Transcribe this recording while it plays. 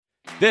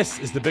This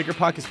is the Bigger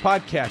Pockets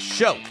Podcast,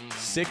 show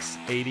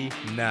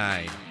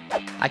 689.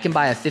 I can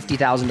buy a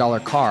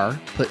 $50,000 car,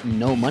 put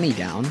no money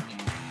down,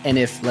 and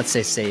if, let's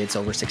say it's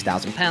over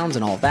 6,000 pounds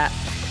and all of that,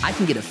 I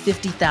can get a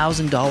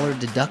 $50,000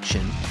 deduction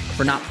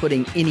for not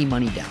putting any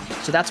money down.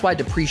 So that's why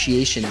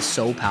depreciation is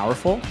so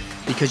powerful,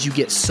 because you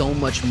get so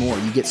much more.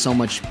 You get so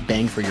much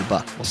bang for your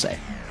buck, we'll say.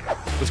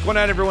 What's going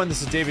on, everyone?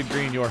 This is David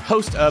Green, your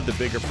host of the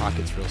Bigger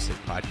Pockets Real Estate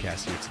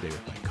Podcast, here today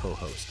with my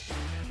co-host,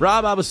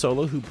 Rob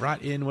Abasolo, who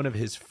brought in one of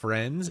his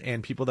friends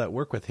and people that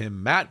work with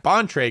him, Matt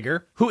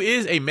Bontrager, who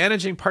is a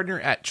managing partner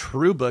at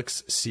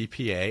TrueBooks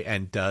CPA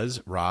and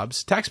does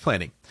Rob's tax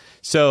planning.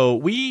 So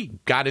we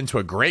got into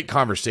a great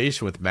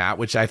conversation with Matt,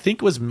 which I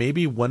think was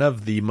maybe one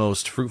of the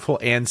most fruitful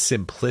and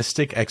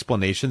simplistic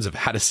explanations of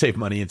how to save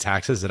money in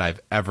taxes that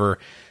I've ever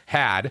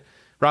had.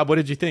 Rob, what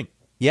did you think?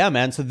 Yeah,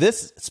 man. So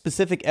this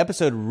specific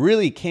episode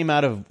really came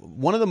out of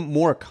one of the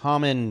more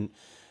common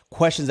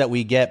questions that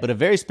we get, but a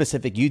very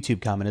specific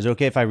YouTube comment. Is it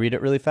okay if I read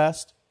it really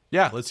fast?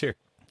 Yeah, let's hear.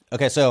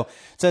 Okay, so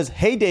it says,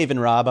 "Hey, Dave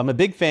and Rob, I'm a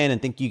big fan and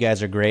think you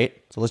guys are great."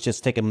 So let's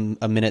just take a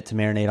minute to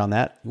marinate on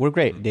that. We're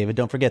great, David.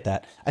 Don't forget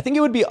that. "I think it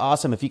would be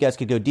awesome if you guys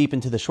could go deep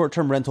into the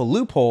short-term rental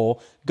loophole,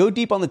 go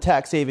deep on the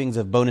tax savings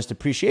of bonus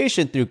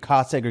depreciation through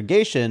cost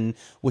segregation,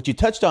 which you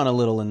touched on a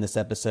little in this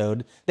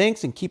episode.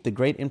 Thanks, and keep the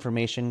great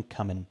information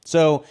coming."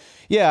 So,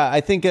 yeah, I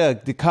think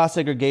the cost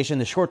segregation,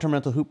 the short-term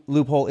rental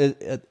loophole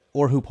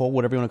or hoophole,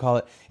 whatever you want to call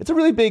it, it's a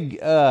really big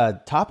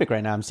topic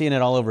right now. I'm seeing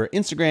it all over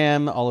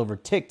Instagram, all over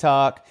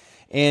TikTok.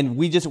 And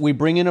we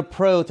bring in a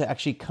pro to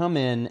actually come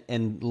in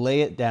and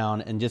lay it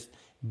down and just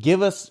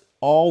give us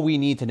all we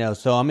need to know.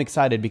 So I'm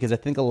excited because I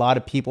think a lot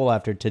of people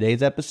after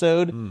today's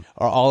episode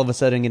are all of a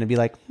sudden going to be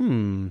like,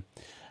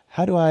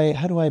 how do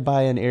I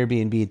buy an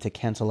Airbnb to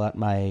cancel out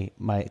my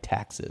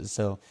taxes?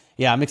 So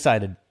yeah, I'm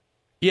excited.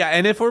 Yeah,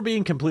 and if we're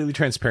being completely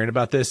transparent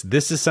about this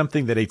is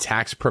something that a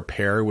tax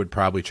preparer would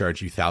probably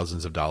charge you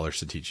thousands of dollars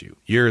to teach you.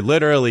 You're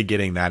literally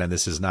getting that, and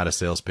this is not a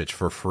sales pitch,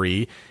 for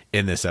free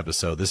in this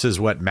episode. This is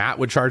what Matt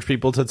would charge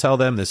people to tell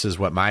them. This is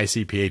what my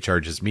CPA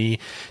charges me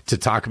to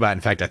talk about.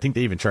 In fact, I think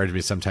they even charge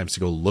me sometimes to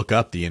go look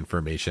up the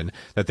information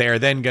that they are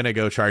then going to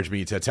go charge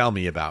me to tell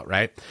me about,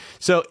 right?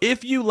 So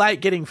if you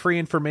like getting free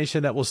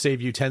information that will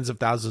save you tens of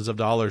thousands of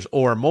dollars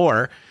or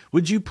more,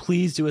 would you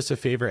please do us a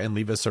favor and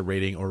leave us a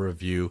rating or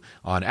review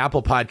on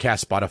Apple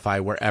Podcasts,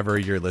 Spotify, wherever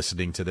you're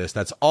listening to this?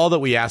 That's all that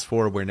we ask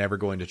for. We're never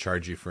going to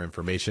charge you for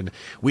information.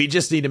 We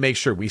just need to make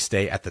sure we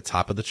stay at the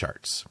top of the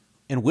charts.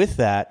 And with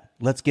that,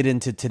 let's get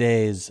into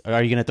today's.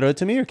 Are you going to throw it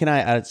to me, or can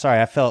I? Sorry,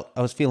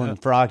 I was feeling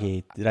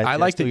froggy. Did I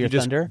like that steal you your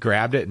just thunder?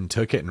 grabbed it and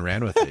took it and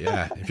ran with it.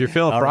 Yeah, if you're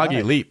feeling froggy,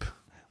 right. leap.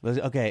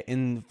 Okay,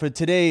 and for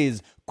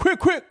today's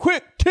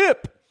quick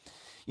tip.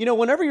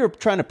 Whenever you're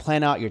trying to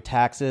plan out your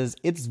taxes,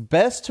 it's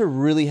best to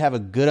really have a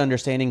good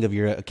understanding of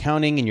your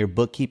accounting and your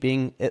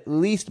bookkeeping, at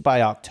least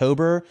by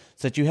October,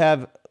 so that you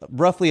have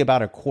roughly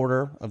about a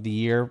quarter of the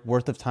year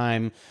worth of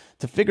time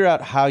to figure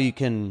out how you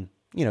can,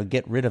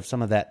 get rid of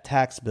some of that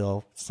tax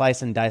bill,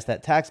 slice and dice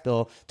that tax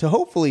bill to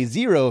hopefully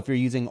zero if you're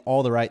using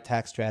all the right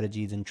tax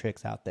strategies and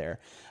tricks out there.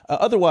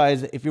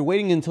 Otherwise, if you're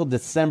waiting until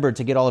December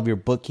to get all of your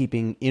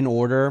bookkeeping in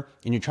order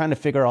and you're trying to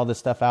figure all this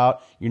stuff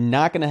out, you're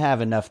not going to have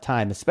enough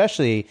time,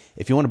 especially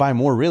if you want to buy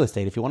more real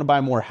estate. If you want to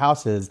buy more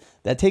houses,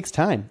 that takes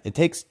time. It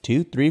takes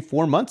 2, 3,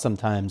 4 months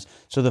sometimes.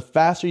 So the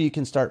faster you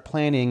can start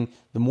planning,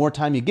 the more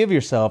time you give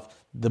yourself,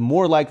 the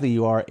more likely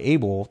you are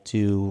able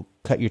to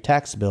cut your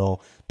tax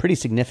bill pretty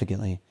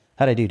significantly.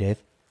 How'd I do, Dave?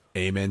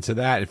 Amen to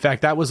that. In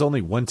fact, that was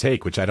only one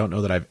take, which I don't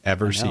know that I've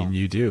ever seen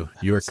you do.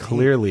 You are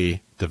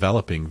clearly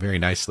developing very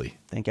nicely.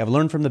 Thank you. I've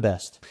learned from the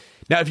best.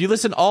 Now, if you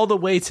listen all the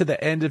way to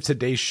the end of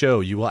today's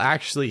show, you will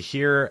actually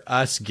hear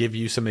us give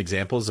you some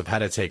examples of how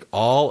to take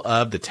all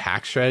of the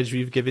tax strategy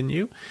we've given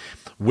you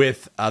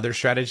with other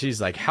strategies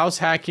like house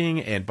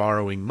hacking and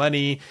borrowing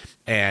money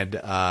and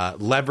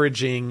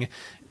leveraging.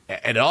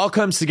 And it all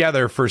comes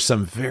together for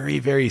some very,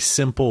 very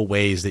simple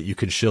ways that you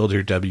can shield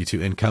your W-2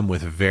 income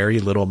with very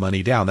little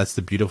money down. That's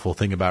the beautiful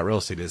thing about real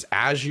estate is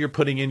as you're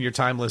putting in your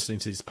time listening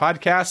to these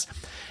podcasts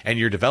and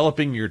you're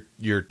developing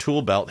your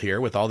tool belt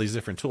here with all these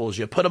different tools,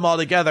 you put them all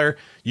together,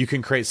 you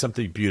can create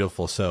something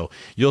beautiful. So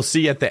you'll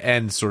see at the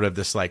end sort of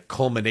this like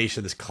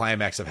culmination, this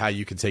climax of how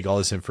you can take all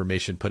this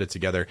information, put it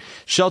together,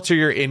 shelter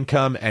your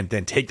income, and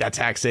then take that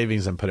tax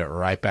savings and put it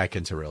right back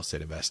into real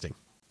estate investing.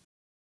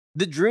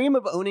 The dream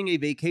of owning a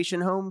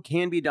vacation home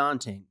can be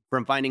daunting.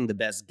 From finding the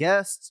best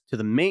guests, to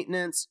the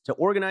maintenance, to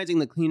organizing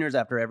the cleaners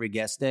after every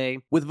guest stay.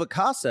 With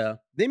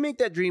Vacasa, they make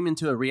that dream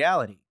into a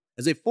reality.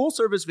 As a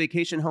full-service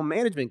vacation home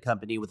management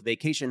company with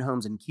vacation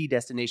homes in key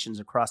destinations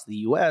across the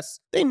U.S.,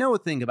 they know a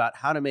thing about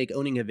how to make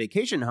owning a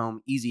vacation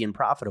home easy and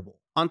profitable.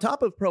 On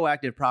top of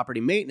proactive property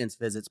maintenance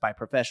visits by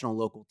professional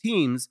local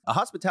teams, a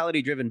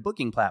hospitality-driven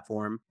booking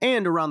platform,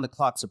 and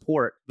around-the-clock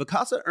support,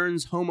 Vacasa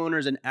earns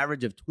homeowners an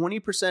average of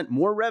 20%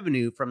 more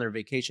revenue from their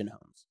vacation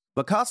homes.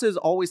 Vacasa is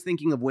always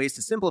thinking of ways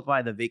to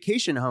simplify the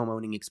vacation home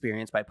owning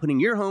experience by putting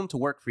your home to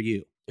work for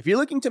you. If you're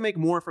looking to make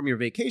more from your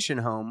vacation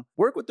home,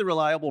 work with the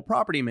reliable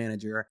property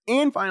manager,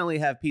 and finally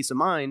have peace of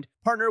mind,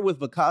 partner with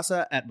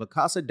Vacasa at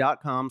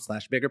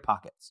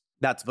vacasa.com/biggerpockets.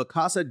 That's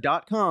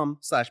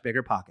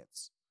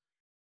vacasa.com/biggerpockets.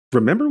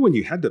 Remember when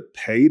you had to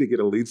pay to get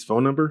a lead's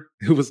phone number?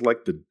 It was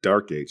like the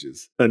dark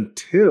ages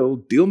until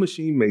Deal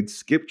Machine made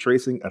skip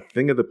tracing a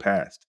thing of the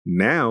past.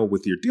 Now,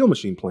 with your Deal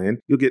Machine plan,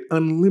 you'll get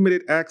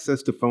unlimited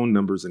access to phone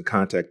numbers and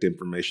contact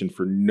information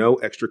for no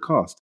extra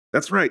cost.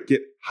 That's right,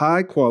 get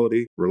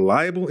high-quality,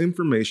 reliable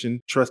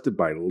information trusted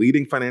by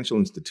leading financial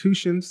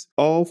institutions,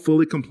 all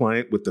fully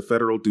compliant with the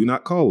federal Do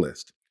Not Call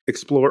list.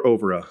 Explore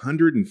over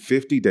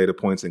 150 data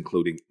points,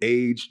 including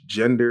age,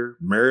 gender,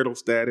 marital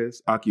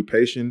status,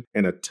 occupation,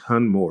 and a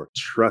ton more.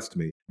 Trust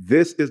me,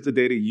 this is the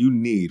data you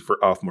need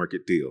for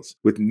off-market deals.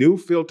 With new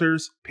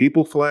filters,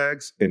 people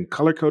flags, and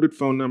color-coded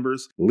phone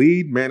numbers,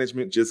 lead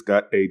management just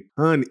got a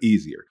ton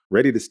easier.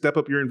 Ready to step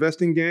up your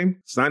investing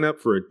game? Sign up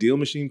for a Deal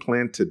Machine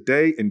plan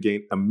today and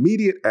gain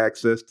immediate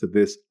access to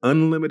this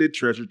unlimited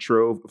treasure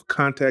trove of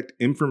contact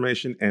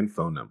information and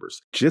phone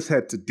numbers. Just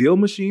head to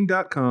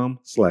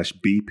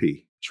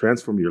dealmachine.com/BP.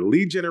 Transform your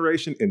lead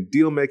generation and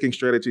deal-making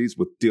strategies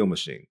with Deal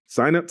Machine.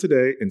 Sign up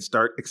today and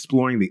start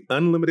exploring the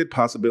unlimited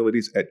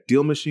possibilities at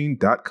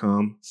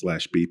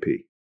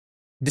dealmachine.com/BP.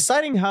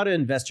 Deciding how to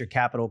invest your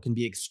capital can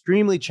be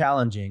extremely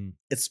challenging,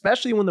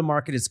 especially when the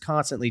market is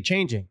constantly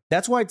changing.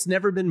 That's why it's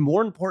never been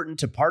more important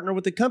to partner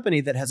with a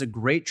company that has a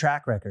great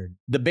track record.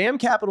 The BAM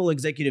Capital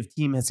executive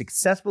team has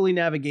successfully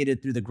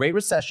navigated through the Great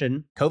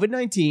Recession,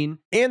 COVID-19,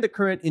 and the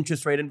current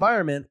interest rate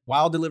environment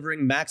while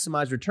delivering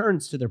maximized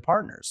returns to their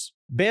partners.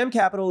 BAM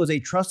Capital is a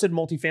trusted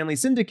multifamily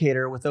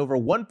syndicator with over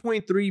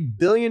 $1.3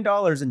 billion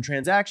in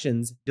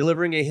transactions,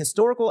 delivering a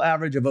historical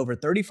average of over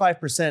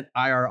 35%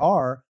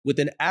 IRR with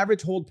an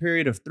average hold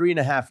period of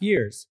 3.5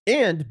 years.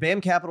 And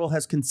BAM Capital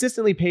has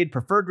consistently paid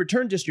preferred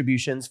return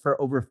distributions for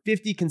over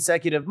 50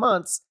 consecutive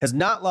months, has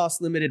not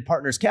lost limited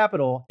partners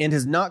capital, and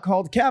has not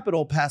called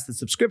capital past the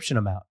subscription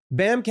amount.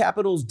 BAM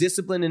Capital's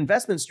disciplined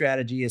investment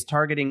strategy is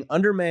targeting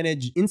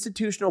undermanaged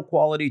institutional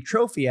quality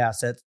trophy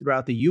assets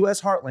throughout the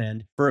U.S.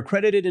 heartland for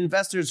accredited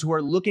investors who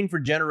are looking for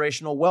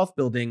generational wealth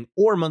building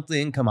or monthly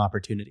income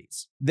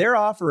opportunities. Their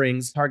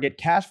offerings target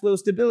cash flow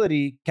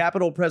stability,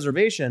 capital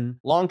preservation,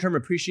 long-term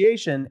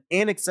appreciation,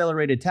 and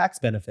accelerated tax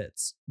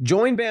benefits.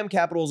 Join BAM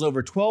Capital's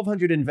over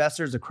 1,200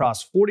 investors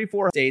across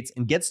 44 states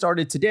and get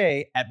started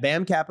today at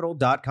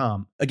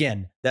bamcapital.com.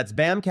 Again, that's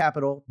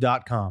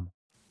bamcapital.com.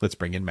 Let's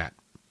bring in Matt.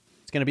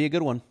 It's going to be a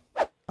good one.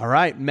 All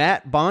right,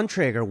 Matt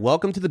Bontrager,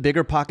 welcome to the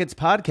Bigger Pockets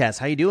podcast.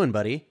 How you doing,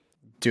 buddy?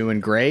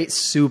 Doing great.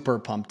 Super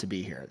pumped to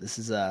be here. This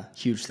is a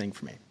huge thing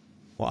for me.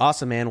 Well,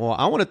 awesome, man. Well,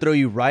 I want to throw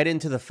you right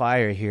into the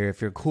fire here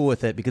if you're cool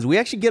with it, because we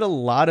actually get a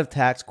lot of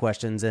tax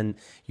questions, and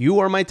you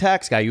are my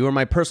tax guy. You are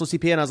my personal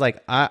CPA, and I was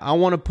like, I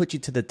want to put you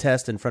to the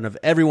test in front of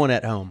everyone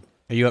at home.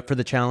 Are you up for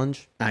the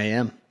challenge? I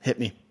am. Hit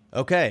me.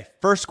 Okay,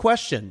 first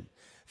question.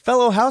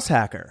 Fellow house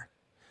hacker.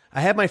 I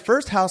had my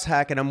first house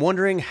hack, and I'm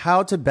wondering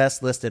how to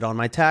best list it on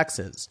my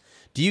taxes.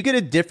 Do you get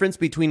a difference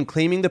between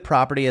claiming the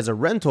property as a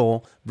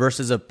rental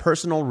versus a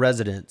personal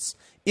residence?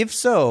 If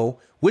so,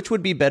 which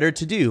would be better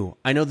to do?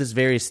 I know this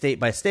varies state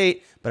by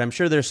state, but I'm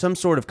sure there's some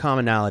sort of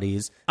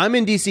commonalities. I'm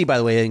in DC, by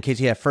the way, in case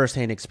you have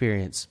firsthand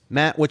experience.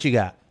 Matt, what you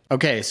got?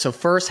 Okay, so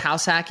first,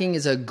 house hacking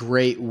is a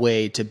great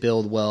way to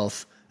build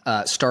wealth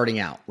starting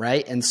out,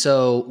 right? And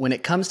so when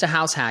it comes to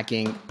house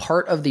hacking,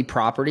 part of the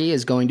property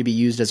is going to be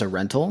used as a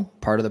rental.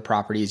 Part of the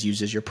property is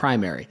used as your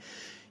primary.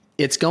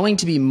 It's going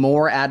to be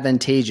more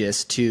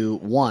advantageous to,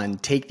 one,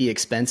 take the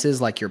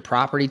expenses like your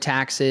property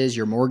taxes,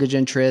 your mortgage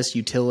interest,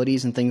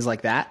 utilities, and things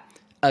like that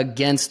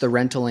against the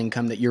rental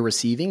income that you're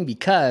receiving,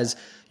 because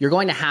you're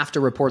going to have to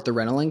report the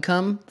rental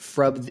income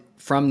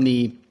from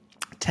the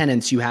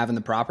tenants you have in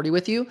the property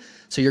with you.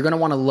 So you're going to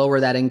want to lower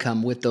that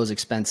income with those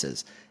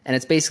expenses. And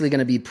it's basically going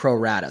to be pro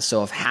rata.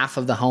 So if half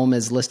of the home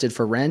is listed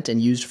for rent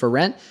and used for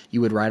rent, you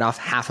would write off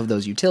half of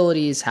those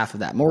utilities, half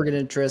of that mortgage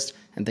interest,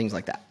 and things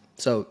like that.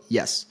 So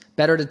yes,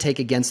 better to take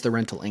against the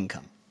rental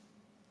income.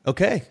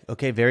 Okay.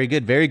 Very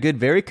good.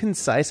 Very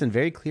concise and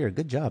very clear.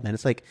 Good job, man.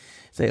 It's like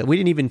we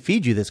didn't even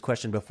feed you this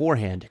question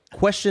beforehand.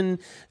 Question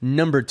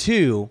number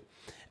 2.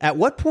 At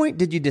what point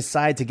did you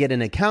decide to get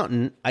an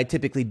accountant? I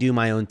typically do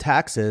my own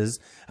taxes.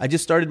 I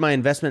just started my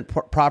investment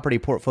property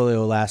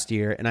portfolio last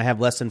year, and I have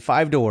less than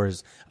 5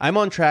 doors. I'm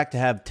on track to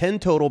have 10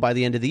 total by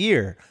the end of the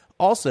year.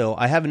 Also,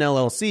 I have an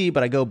LLC,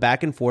 but I go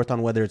back and forth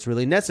on whether it's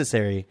really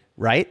necessary,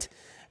 right?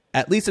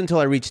 At least until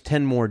I reach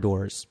 10 more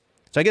doors.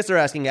 So I guess they're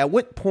asking, at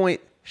what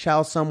point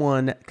shall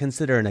someone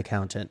consider an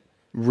accountant?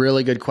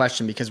 Really good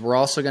question, because we're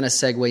also going to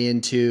segue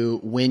into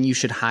when you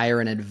should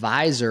hire an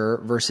advisor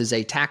versus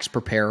a tax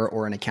preparer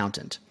or an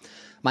accountant.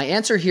 My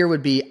answer here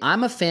would be,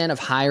 I'm a fan of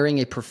hiring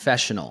a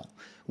professional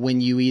when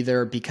you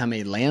either become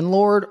a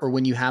landlord or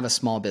when you have a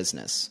small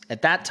business.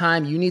 At that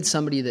time, you need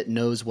somebody that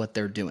knows what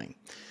they're doing.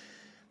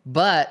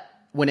 But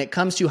when it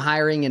comes to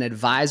hiring an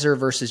advisor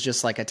versus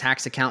just like a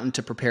tax accountant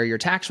to prepare your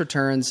tax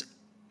returns,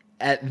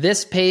 At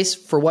this pace,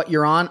 for what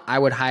you're on, I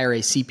would hire a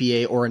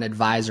CPA or an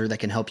advisor that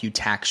can help you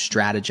tax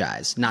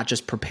strategize, not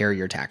just prepare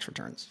your tax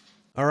returns.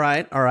 All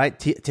right.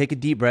 Take a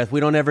deep breath.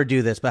 We don't ever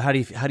do this, but how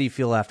do you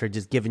feel after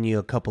just giving you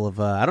a couple of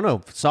I don't know,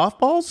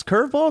 softballs,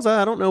 curveballs?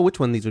 I don't know which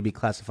one these would be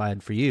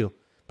classified for you.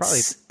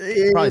 Probably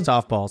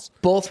softballs.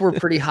 Both were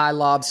pretty high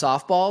lob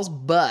softballs,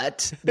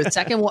 but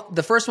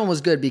the first one was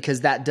good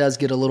because that does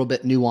get a little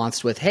bit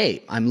nuanced with,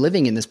 hey, I'm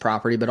living in this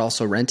property, but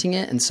also renting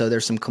it. And so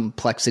there's some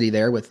complexity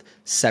there with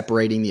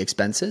separating the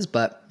expenses,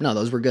 but no,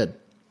 those were good.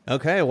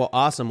 Okay. Well,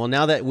 awesome. Well,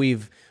 now that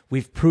we've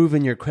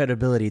proven your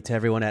credibility to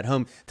everyone at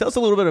home, tell us a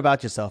little bit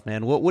about yourself,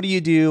 man. What do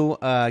you do?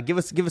 Give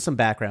us some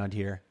background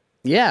here.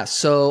 Yeah,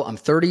 so I'm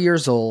 30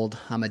 years old.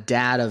 I'm a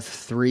dad of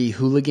 3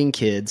 hooligan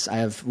kids. I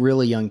have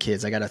really young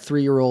kids. I got a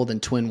 3-year-old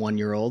and twin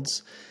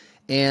 1-year-olds.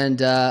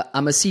 And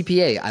I'm a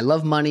CPA. I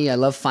love money. I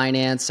love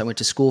finance. I went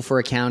to school for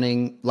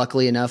accounting.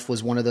 Luckily enough,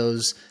 was one of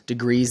those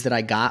degrees that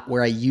I got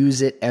where I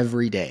use it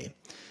every day.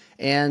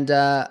 And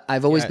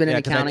I've always been in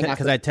accounting.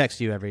 Because I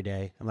text you every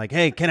day. I'm like,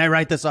 hey, can I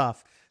write this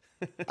off?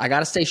 I got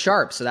to stay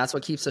sharp. So that's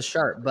what keeps us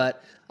sharp.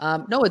 But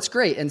no, it's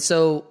great. And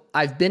so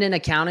I've been in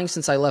accounting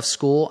since I left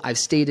school. I've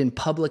stayed in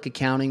public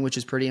accounting, which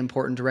is pretty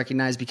important to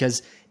recognize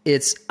because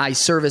I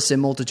service a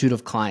multitude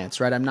of clients,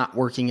 right? I'm not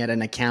working at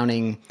an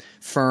accounting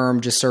firm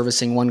just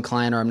servicing one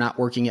client, or I'm not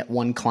working at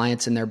one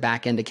client's in their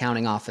back end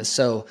accounting office.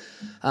 So,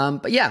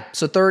 but yeah,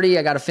 so 30,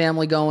 I got a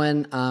family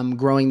going,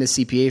 growing the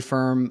CPA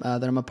firm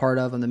that I'm a part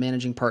of. I'm the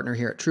managing partner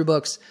here at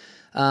TrueBooks,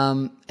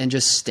 and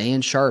just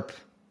staying sharp,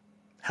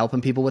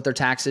 helping people with their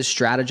taxes,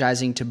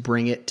 strategizing to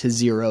bring it to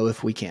zero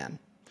if we can.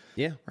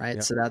 Yeah. Right.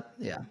 Yeah. So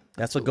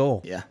that's the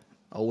goal. Yeah.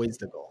 Always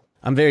the goal.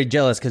 I'm very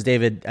jealous because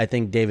I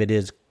think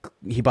David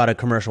he bought a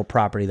commercial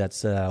property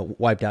that's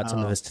wiped out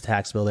some of his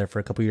tax bill there for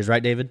a couple years.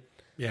 Right, David?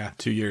 Yeah.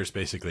 2 years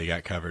basically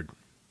got covered.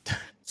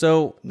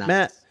 So Nice.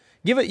 Matt,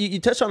 you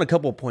touched on a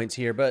couple of points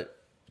here, but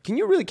can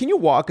you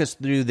walk us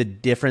through the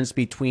difference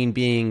between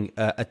being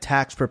a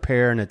tax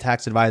preparer and a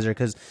tax advisor?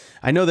 Because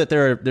I know that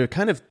they're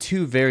kind of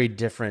two very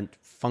different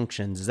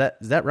functions. Is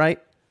that right?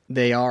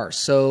 They are.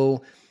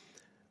 So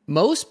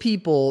most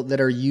people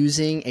that are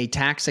using a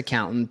tax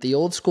accountant, the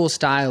old school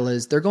style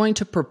is they're going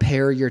to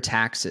prepare your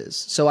taxes.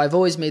 So I've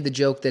always made the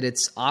joke that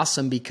it's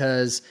awesome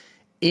because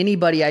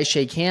anybody I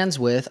shake hands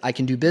with, I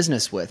can do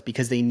business with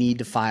because they need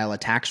to file a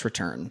tax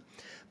return.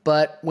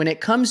 But when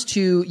it comes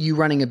to you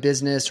running a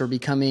business or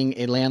becoming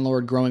a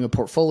landlord, growing a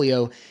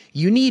portfolio,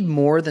 you need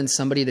more than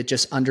somebody that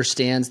just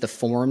understands the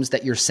forms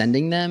that you're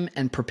sending them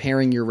and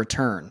preparing your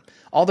return.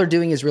 All they're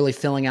doing is really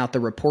filling out the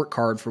report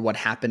card for what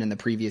happened in the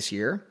previous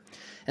year.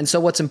 And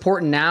so what's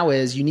important now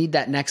is you need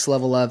that next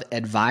level of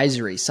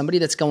advisory, somebody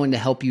that's going to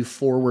help you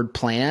forward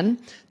plan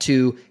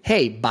to,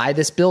 hey, buy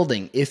this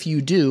building. If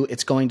you do,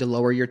 it's going to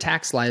lower your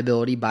tax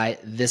liability by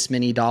this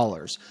many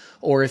dollars.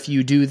 Or if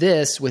you do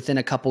this within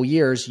a couple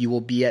years, you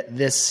will be at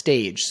this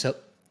stage.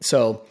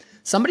 So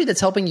somebody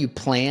that's helping you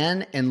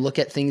plan and look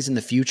at things in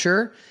the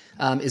future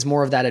is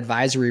more of that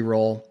advisory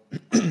role.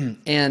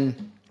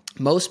 And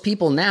most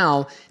people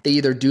now, they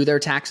either do their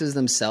taxes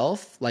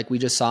themselves, like we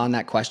just saw in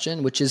that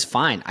question, which is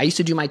fine. I used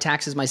to do my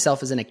taxes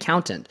myself as an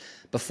accountant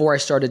before I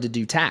started to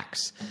do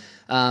tax.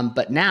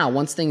 But now,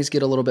 once things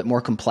get a little bit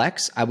more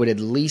complex, I would at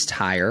least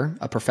hire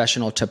a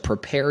professional to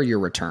prepare your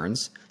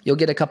returns. You'll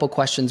get a couple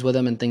questions with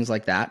them and things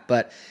like that.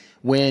 But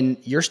when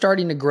you're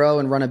starting to grow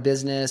and run a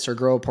business or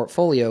grow a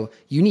portfolio,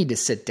 you need to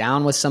sit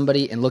down with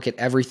somebody and look at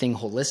everything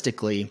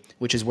holistically,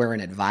 which is where an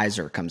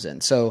advisor comes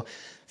in. So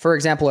for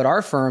example, at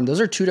our firm,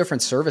 those are two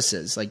different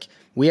services. Like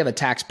we have a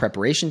tax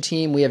preparation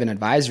team, we have an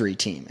advisory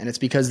team, and it's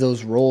because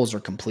those roles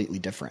are completely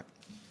different.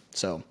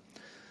 So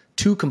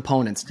 2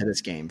 components to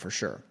this game for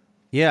sure.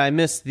 Yeah, I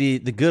miss the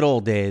good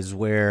old days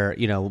where,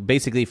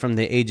 basically from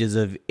the ages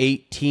of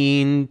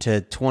 18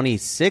 to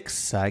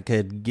 26, I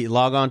could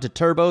log on to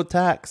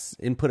TurboTax,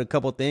 input a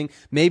couple things.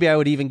 Maybe I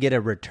would even get a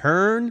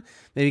return,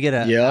 maybe get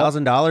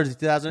 $1,000,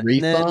 $2,000.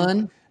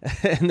 Refund.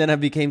 And then I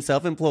became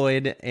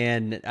self-employed,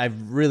 and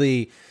I've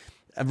really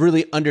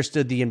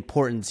understood the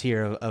importance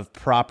here of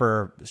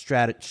proper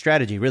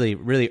strategy really,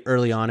 really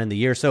early on in the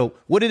year. So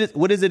what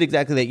is it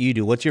exactly that you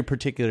do? What's your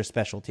particular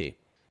specialty?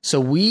 So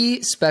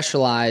we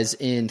specialize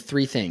in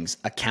 3 things: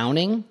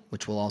 accounting,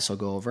 which we'll also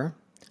go over.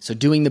 So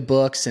doing the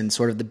books and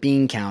sort of the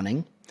bean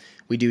counting.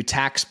 We do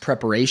tax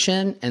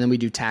preparation, and then we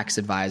do tax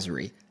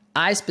advisory.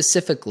 I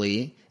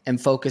specifically am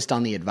focused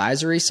on the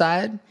advisory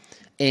side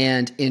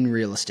and in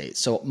real estate.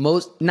 So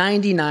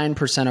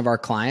 99% of our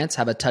clients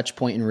have a touch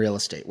point in real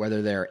estate,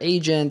 whether they're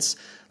agents,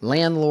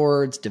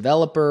 landlords,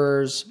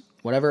 developers,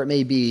 whatever it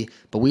may be,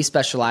 but we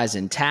specialize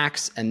in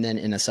tax and then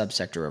in a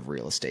subsector of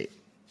real estate.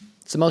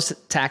 It's the most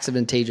tax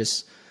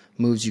advantageous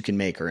moves you can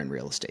make are in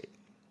real estate.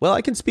 Well,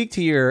 I can speak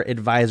to your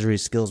advisory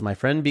skills, my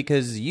friend,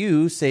 because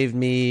you saved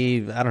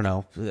me, I don't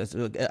know,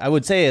 I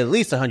would say at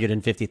least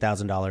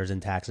 $150,000 in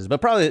taxes,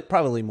 but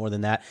probably more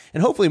than that,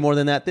 and hopefully more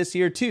than that this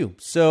year too.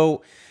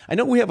 So I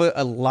know we have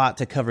a lot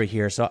to cover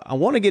here, so I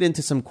want to get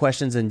into some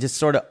questions and just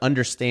sort of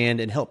understand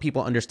and help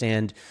people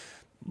understand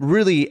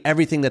really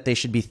everything that they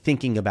should be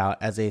thinking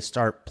about as they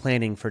start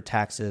planning for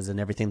taxes and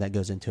everything that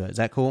goes into it. Is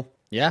that cool?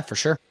 Yeah, for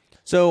sure.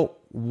 So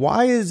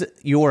why is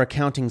your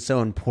accounting so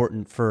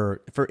important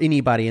for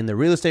anybody in the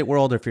real estate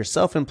world, or if you're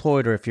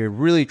self-employed, or if you're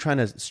really trying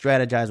to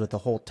strategize with the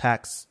whole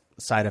tax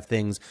side of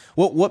things?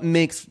 What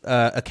makes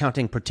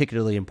accounting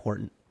particularly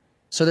important?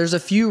 So there's a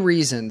few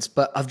reasons,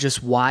 but of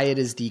just why it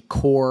is the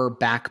core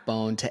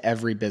backbone to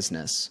every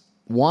business.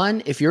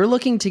 One, if you're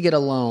looking to get a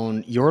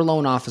loan, your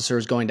loan officer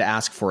is going to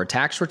ask for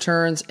tax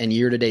returns and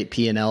year-to-date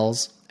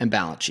P&Ls and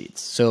balance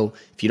sheets. So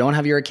if you don't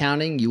have your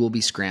accounting, you will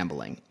be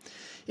scrambling.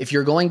 If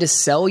you're going to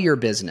sell your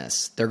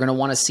business, they're going to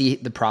want to see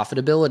the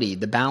profitability,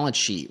 the balance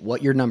sheet,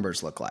 what your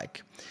numbers look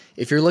like.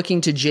 If you're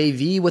looking to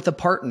JV with a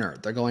partner,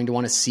 they're going to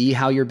want to see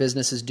how your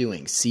business is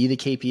doing, see the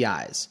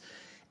KPIs.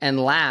 And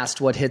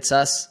last, what hits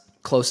us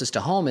closest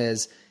to home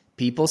is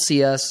people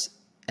see us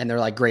and they're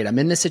like, great, I'm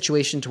in this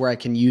situation to where I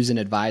can use an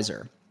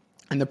advisor.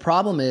 And the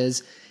problem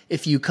is,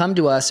 if you come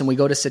to us and we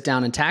go to sit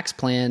down and tax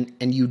plan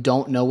and you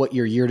don't know what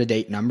your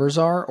year-to-date numbers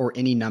are or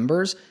any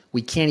numbers,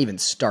 we can't even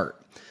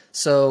start.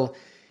 So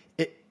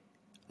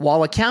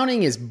while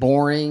accounting is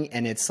boring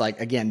and it's like,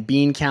 again,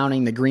 bean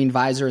counting, the green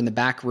visor in the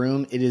back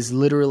room, it is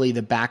literally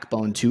the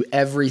backbone to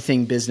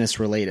everything business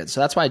related. So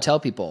that's why I tell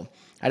people,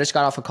 I just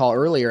got off a call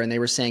earlier and they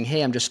were saying,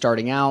 hey, I'm just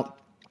starting out.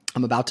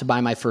 I'm about to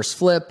buy my first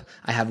flip.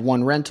 I have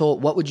one rental.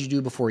 What would you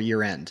do before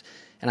year end?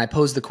 And I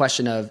posed the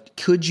question of,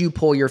 could you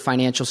pull your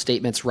financial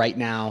statements right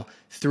now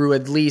through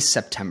at least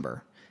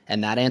September?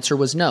 And that answer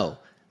was no.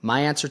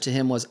 My answer to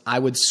him was, I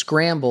would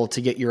scramble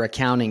to get your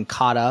accounting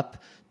caught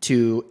up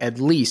to at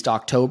least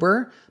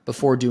October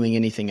before doing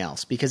anything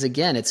else. Because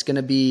again, it's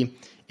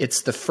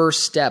the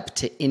first step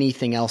to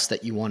anything else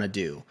that you want to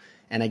do.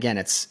 And again,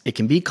 it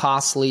can be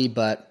costly,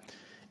 but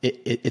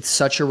it's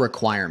such a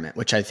requirement,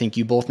 which I think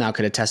you both now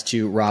could attest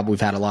to. Rob, we've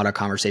had a lot of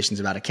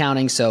conversations about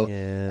accounting. So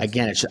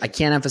again, I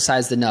can't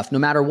emphasize enough. No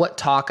matter what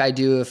talk I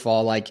do, if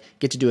I'll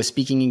get to do a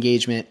speaking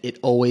engagement, it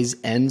always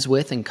ends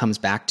with and comes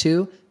back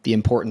to the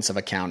importance of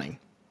accounting.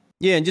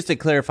 Yeah, and just to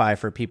clarify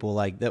for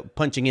people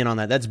punching in on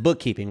that, that's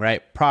bookkeeping,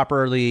 right?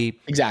 Properly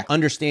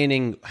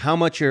understanding how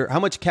much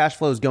cash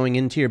flow is going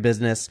into your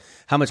business,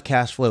 how much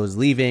cash flow is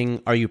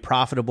leaving, are you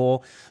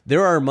profitable?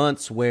 There are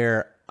months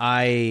where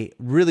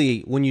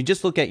when you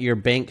just look at your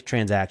bank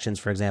transactions,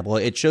 for example,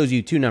 it shows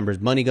you two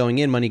numbers, money going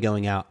in, money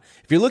going out.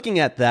 If you're looking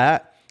at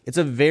that, it's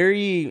a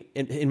very,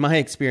 in my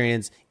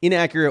experience,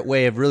 inaccurate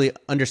way of really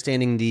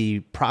understanding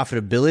the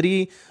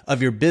profitability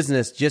of your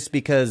business, just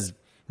because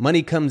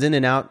money comes in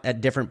and out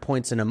at different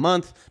points in a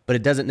month, but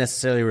it doesn't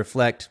necessarily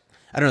reflect,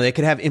 I don't know, it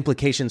could have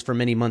implications for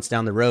many months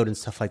down the road and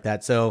stuff like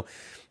that. So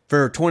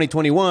for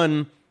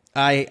 2021,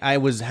 I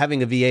was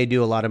having a VA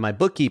do a lot of my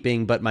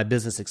bookkeeping, but my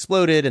business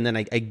exploded. And then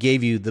I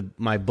gave you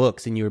my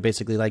books and you were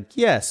basically like,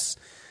 yes,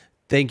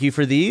 thank you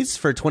for these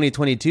for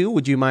 2022.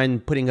 Would you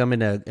mind putting them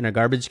in a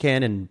garbage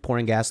can and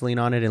pouring gasoline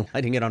on it and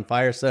lighting it on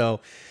fire? So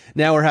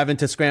now we're having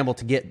to scramble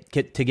to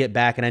get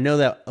back. And I know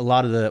that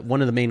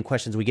one of the main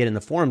questions we get in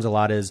the forums a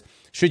lot is,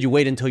 should you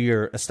wait until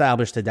you're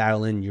established to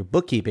dial in your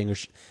bookkeeping? Or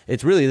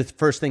it's really the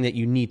first thing that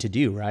you need to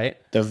do, right?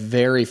 The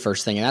very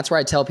first thing. And that's where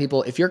I tell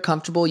people, if you're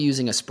comfortable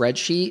using a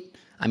spreadsheet,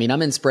 I'm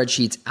in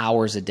spreadsheets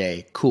hours a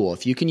day. Cool.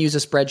 If you can use a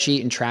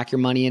spreadsheet and track your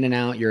money in and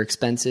out, your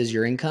expenses,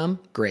 your income,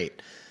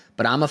 great.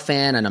 But I'm a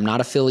fan, and I'm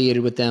not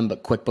affiliated with them,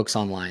 but QuickBooks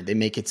Online. They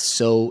make it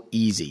so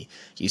easy.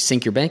 You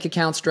sync your bank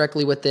accounts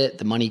directly with it.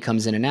 The money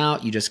comes in and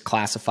out. You just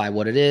classify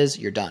what it is.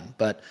 You're done.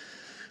 But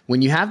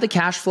when you have the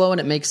cash flow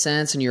and it makes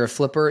sense and you're a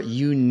flipper,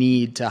 you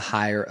need to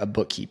hire a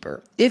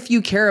bookkeeper. If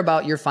you care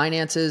about your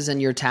finances and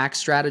your tax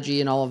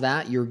strategy and all of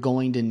that, you're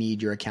going to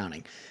need your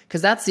accounting.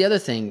 Because that's the other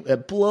thing.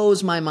 It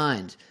blows my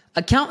mind.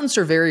 Accountants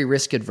are very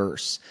risk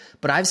adverse,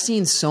 but I've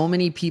seen so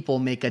many people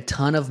make a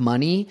ton of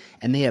money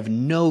and they have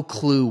no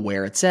clue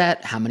where it's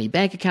at, how many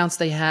bank accounts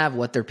they have,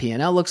 what their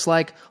P&L looks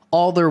like.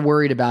 All they're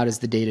worried about is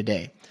the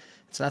day-to-day.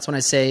 So that's when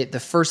I say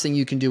the first thing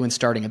you can do in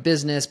starting a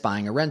business,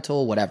 buying a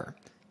rental, whatever,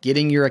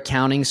 getting your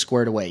accounting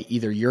squared away.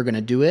 Either you're going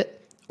to do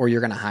it or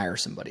you're going to hire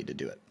somebody to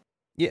do it.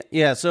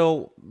 Yeah.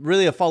 So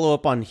really a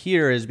follow-up on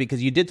here is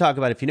because you did talk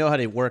about if you know how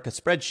to work a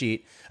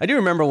spreadsheet. I do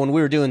remember when we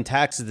were doing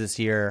taxes this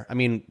year,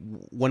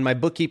 when my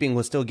bookkeeping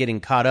was still getting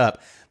caught up,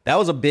 that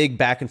was a big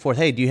back and forth.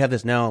 Hey, do you have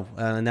this? No.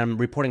 And then I'm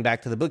reporting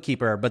back to the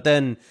bookkeeper. But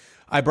then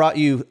I brought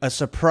you a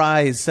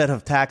surprise set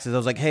of taxes. I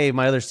was like, hey,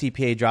 my other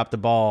CPA dropped the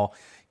ball.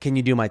 Can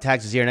you do my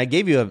taxes here? And I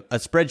gave you a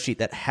spreadsheet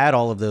that had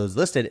all of those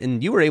listed,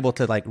 and you were able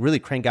to really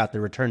crank out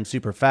the return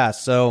super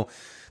fast. So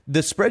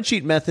the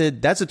spreadsheet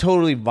method, that's a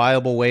totally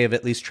viable way of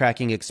at least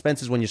tracking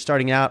expenses when you're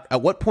starting out.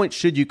 At what point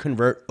should you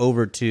convert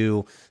over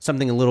to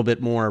something a little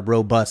bit more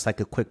robust,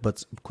 like a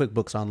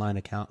QuickBooks Online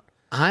account?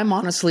 I'm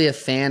honestly a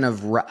fan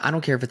of, I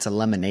don't care if it's a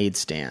lemonade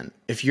stand.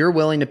 If you're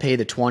willing to pay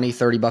the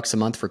 $20-$30 a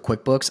month for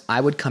QuickBooks,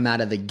 I would come out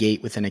of the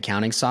gate with an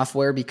accounting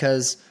software,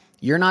 because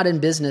you're not in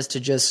business to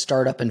just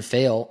start up and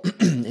fail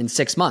in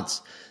 6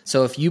 months.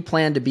 So if you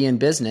plan to be in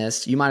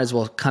business, you might as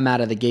well come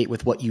out of the gate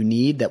with what you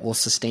need that will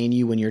sustain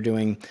you when you're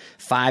doing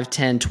 5,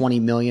 10, 20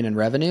 million in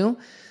revenue.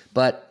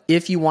 But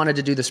if you wanted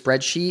to do the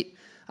spreadsheet,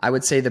 I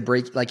would say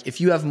like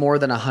if you have more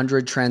than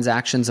 100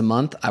 transactions a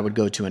month, I would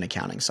go to an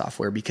accounting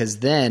software, because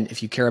then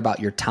if you care about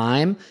your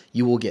time,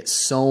 you will get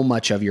so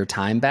much of your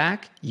time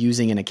back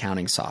using an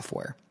accounting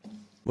software.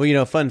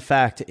 Well, fun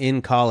fact,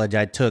 in college,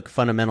 I took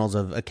fundamentals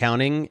of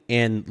accounting,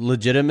 and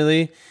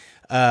legitimately,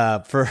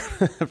 for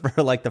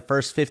like the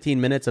first 15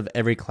 minutes of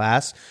every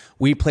class,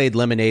 we played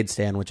Lemonade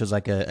Stand, which was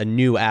like a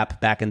new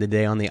app back in the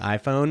day on the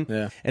iPhone.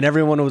 Yeah. And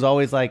everyone was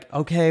always like,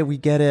 okay, we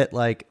get it.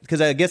 Like,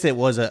 because I guess it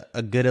was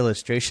a good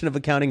illustration of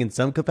accounting in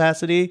some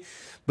capacity,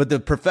 but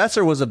the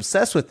professor was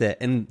obsessed with it.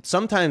 And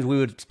sometimes we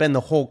would spend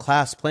the whole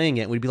class playing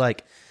it. We'd be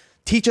like,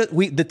 teach us.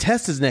 The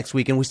test is next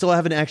week, and we still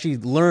haven't actually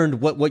learned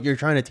what you're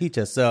trying to teach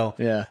us. So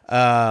yeah,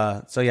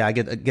 I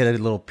get a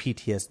little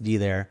PTSD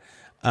there.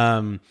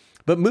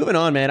 But moving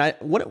on, man,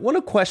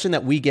 one question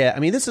that we get. I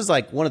mean, this is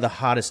like one of the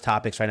hottest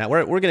topics right now.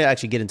 We're going to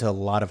actually get into a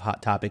lot of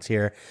hot topics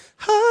here.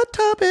 Hot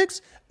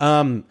topics.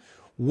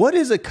 What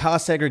is a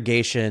cost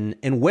segregation,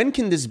 and when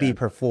can this be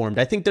performed?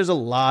 I think there's a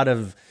lot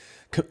of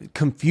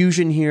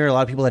confusion here. A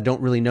lot of people that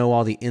don't really know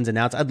all the ins and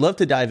outs. I'd love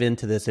to dive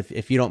into this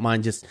if you don't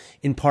mind just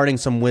imparting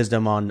some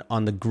wisdom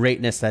on the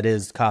greatness that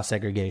is cost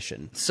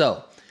segregation.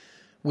 So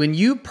when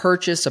you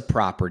purchase a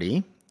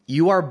property,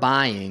 you are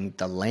buying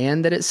the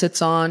land that it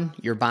sits on.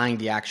 You're buying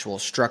the actual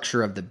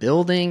structure of the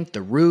building,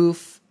 the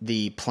roof,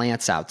 the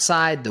plants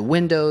outside, the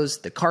windows,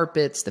 the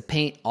carpets, the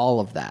paint, all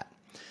of that.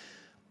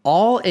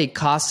 All a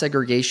cost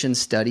segregation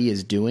study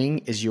is doing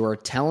is you're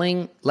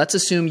telling, let's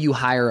assume you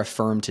hire a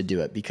firm to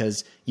do it,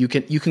 because you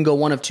can go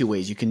one of two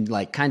ways. You can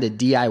like kind of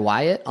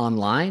DIY it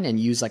online and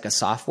use like a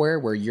software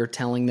where you're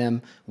telling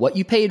them what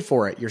you paid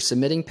for it. You're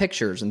submitting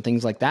pictures and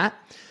things like that.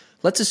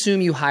 Let's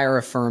assume you hire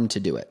a firm to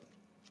do it.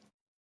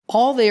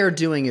 All they are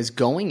doing is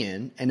going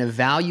in and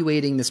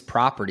evaluating this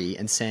property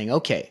and saying,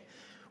 okay,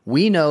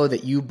 we know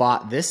that you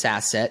bought this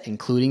asset,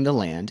 including the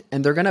land,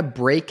 and they're going to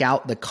break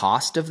out the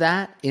cost of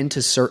that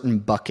into certain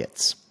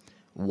buckets.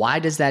 Why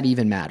does that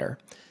even matter?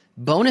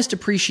 Bonus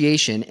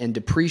depreciation and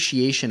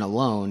depreciation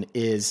alone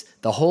is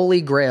the holy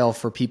grail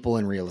for people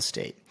in real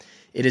estate.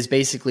 It is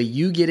basically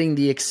you getting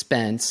the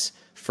expense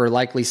for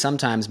likely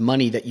sometimes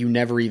money that you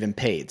never even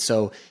paid.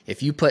 So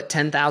if you put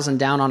 $10,000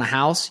 down on a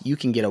house, you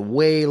can get a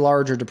way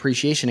larger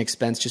depreciation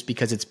expense just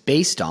because it's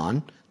based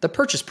on the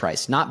purchase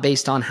price, not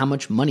based on how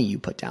much money you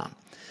put down.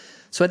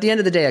 So at the end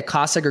of the day, a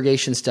cost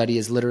segregation study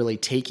is literally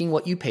taking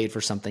what you paid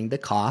for something, the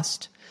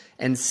cost,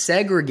 and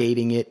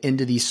segregating it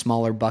into these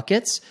smaller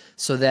buckets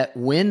so that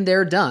when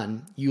they're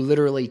done, you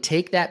literally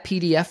take that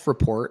PDF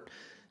report,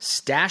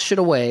 stash it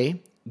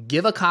away,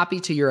 give a copy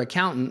to your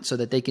accountant so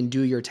that they can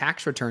do your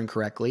tax return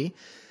correctly.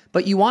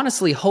 But you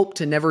honestly hope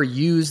to never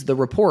use the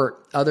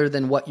report other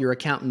than what your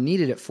accountant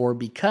needed it for,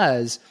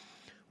 because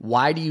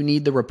why do you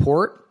need the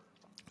report?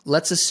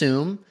 Let's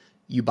assume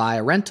you buy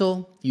a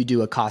rental, you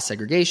do a cost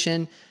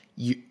segregation,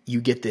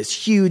 you get this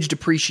huge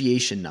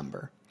depreciation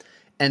number,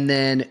 and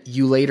then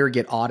you later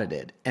get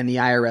audited and the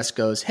IRS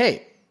goes,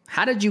 hey,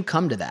 how did you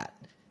come to that?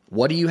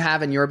 What do you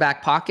have in your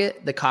back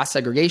pocket? The cost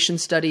segregation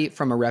study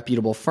from a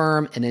reputable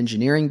firm, an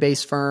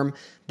engineering-based firm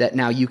that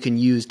now you can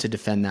use to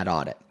defend that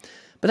audit.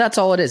 But that's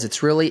all it is.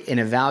 It's really an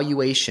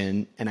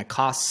evaluation and a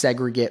cost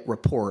segregate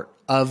report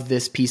of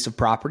this piece of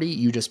property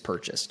you just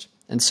purchased.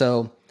 And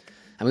so,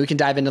 I mean, we can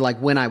dive into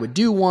like when I would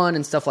do one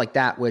and stuff like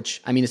that,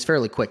 which, I mean, it's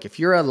fairly quick. If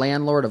you're a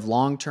landlord of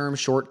long-term,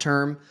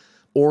 short-term,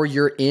 or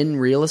you're in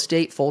real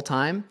estate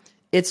full-time,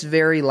 it's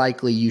very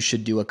likely you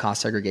should do a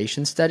cost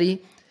segregation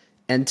study.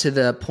 And to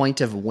the point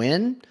of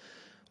when,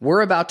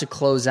 we're about to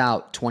close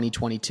out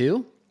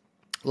 2022.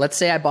 Let's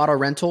say I bought a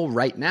rental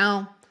right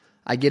now.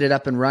 I get it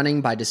up and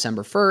running by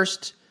December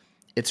 1st.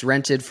 It's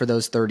rented for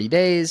those 30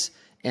 days.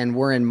 And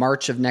we're in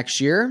March of next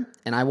year,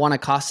 and I want to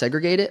cost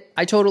segregate it,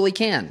 I totally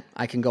can.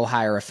 I can go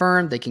hire a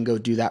firm. They can go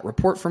do that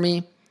report for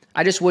me.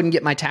 I just wouldn't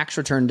get my tax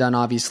return done,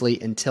 obviously,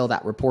 until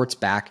that report's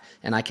back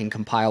and I can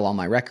compile all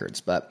my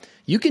records. But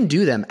you can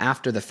do them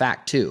after the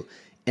fact too.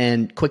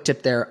 And quick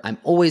tip there, I'm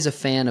always a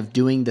fan of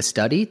doing the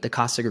study, the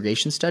cost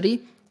segregation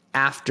study,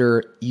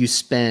 after you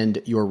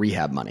spend your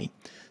rehab money.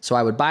 So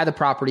I would buy the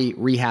property,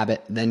 rehab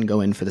it, then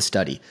go in for the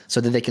study so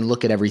that they can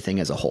look at everything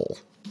as a whole.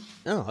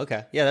 Oh,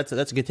 okay. Yeah,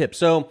 that's a good tip.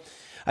 So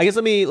I guess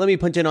let me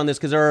punch in on this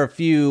because there are a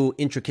few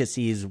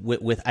intricacies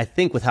with I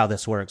think with how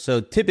this works.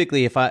 So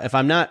typically, if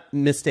I'm not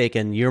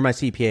mistaken, you're my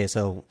CPA,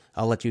 so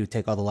I'll let you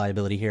take all the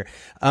liability here.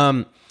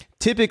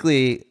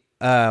 Typically,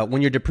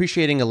 when you're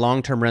depreciating a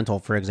long-term rental,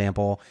 for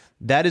example,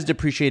 that is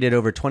depreciated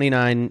over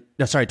 27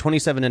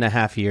 and a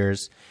half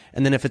years.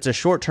 And then if it's a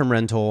short-term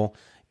rental,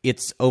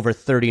 it's over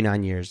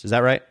 39 years. Is that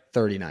right?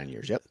 39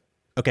 years, yep.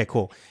 Okay,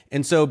 cool.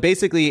 And so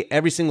basically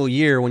every single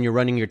year when you're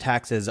running your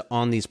taxes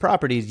on these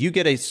properties, you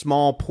get a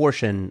small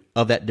portion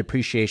of that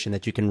depreciation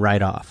that you can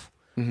write off,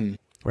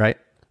 right?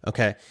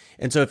 Okay.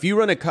 And so if you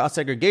run a cost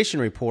segregation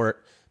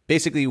report,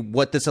 basically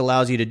what this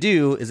allows you to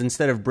do is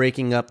instead of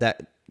breaking up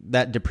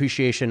that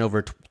depreciation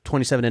over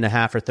 27 and a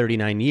half or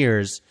 39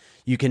 years,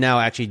 you can now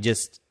actually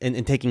just,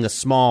 and taking a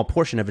small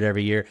portion of it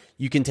every year,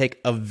 you can take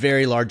a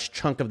very large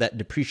chunk of that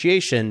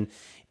depreciation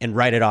and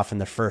write it off in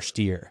the first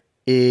year.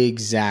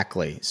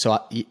 Exactly.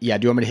 So yeah,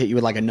 do you want me to hit you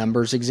with like a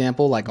numbers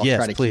example? Like I'll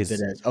try to please. keep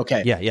it as,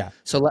 okay. Yeah.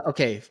 So,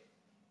 okay.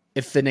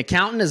 If an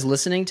accountant is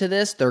listening to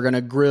this, they're going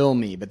to grill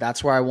me, but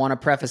that's where I want to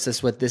preface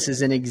this with, this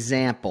is an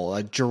example,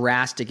 a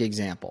drastic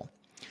example.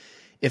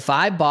 If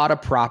I bought a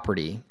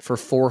property for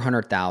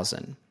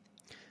 $400,000,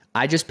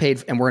 I just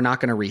paid, and we're not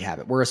going to rehab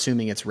it. We're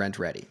assuming it's rent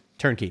ready.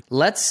 Turnkey.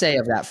 Let's say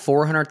of that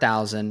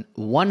 $400,000,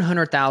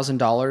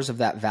 $100,000 of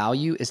that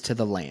value is to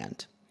the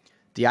land.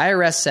 The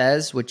IRS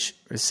says, which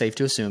is safe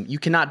to assume, you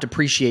cannot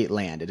depreciate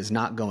land. It is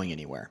not going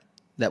anywhere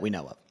that we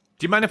know of.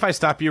 Do you mind if I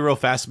stop you real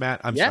fast,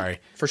 Matt? I'm sorry.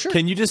 For sure.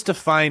 Can you just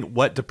define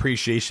what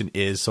depreciation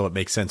is so it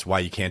makes sense why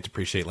you can't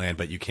depreciate land,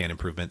 but you can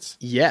improvements?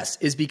 Yes,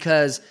 is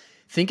because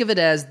think of it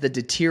as the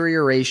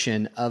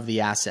deterioration of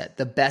the asset.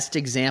 The best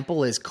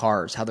example is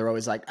cars, how they're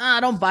always like,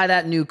 don't buy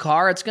that new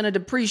car. It's going to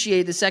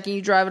depreciate the second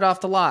you drive it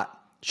off the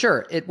lot.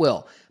 Sure, it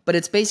will. But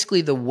it's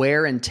basically the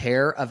wear and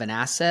tear of an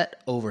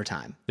asset over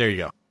time. There you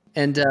go.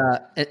 And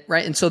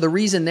right. And so the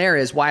reason there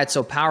is why it's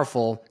so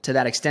powerful to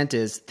that extent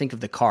is think of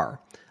the car.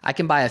 I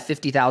can buy a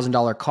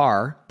 $50,000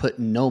 car, put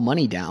no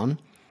money down.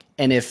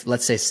 And if,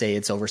 let's say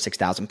it's over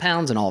 6,000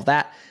 pounds and all of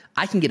that,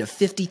 I can get a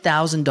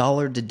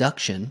 $50,000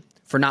 deduction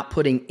for not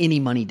putting any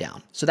money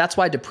down. So that's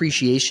why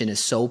depreciation is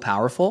so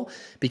powerful,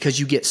 because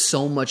you get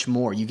so much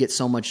more. You get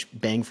so much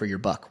bang for your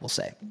buck, we'll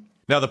say.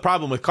 Now, the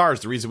problem with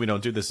cars, the reason we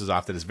don't do this as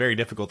often, is very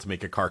difficult to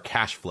make a car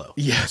cash flow.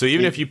 Yeah. So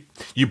even if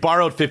you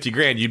borrowed 50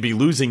 grand, you'd be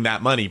losing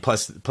that money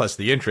plus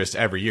the interest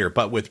every year.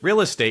 But with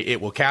real estate,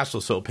 it will cash flow,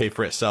 so it'll pay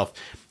for itself.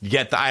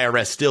 Yet the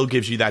IRS still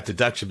gives you that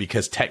deduction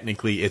because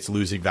technically it's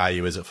losing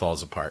value as it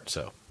falls apart.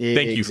 So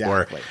thank you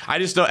for it. I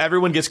just know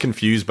everyone gets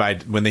confused by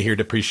when they hear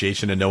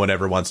depreciation, and no one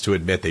ever wants to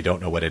admit they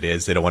don't know what it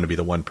is. They don't want to be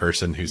the one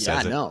person who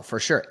says it. Yeah, no, for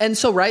sure. And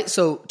so, right.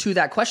 So to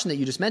that question that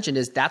you just mentioned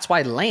is that's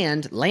why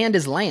land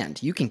is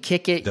land. You can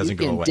kick it, you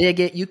can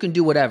dig it, you can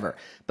do whatever,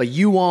 but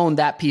you own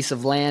that piece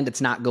of land. It's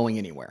not going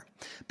anywhere.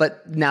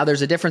 But now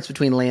there's a difference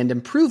between land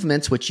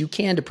improvements, which you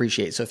can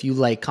depreciate. So if you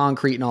lay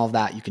concrete and all of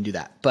that, you can do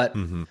that. But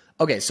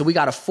okay, so we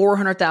got a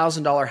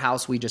 $400,000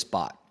 house we just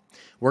bought.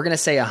 We're going to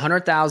say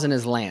 $100,000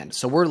 is land.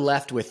 So we're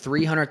left with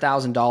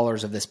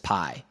 $300,000 of this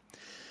pie.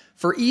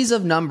 For ease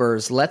of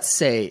numbers, let's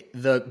say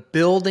the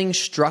building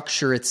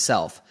structure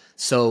itself.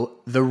 So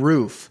the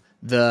roof,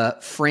 the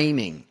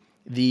framing,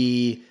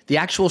 the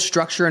actual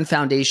structure and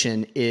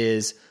foundation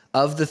is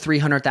of the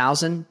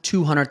 $300,000,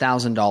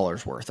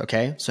 $200,000 worth.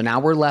 Okay. So now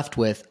we're left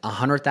with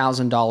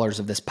 $100,000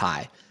 of this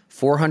pie.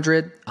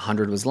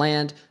 100 was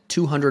land,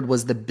 200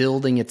 was the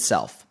building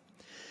itself.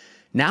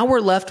 Now we're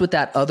left with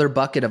that other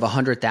bucket of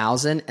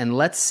 100,000. And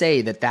let's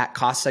say that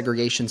cost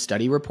segregation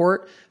study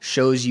report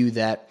shows you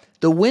that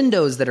the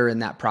windows that are in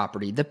that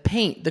property, the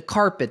paint, the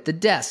carpet, the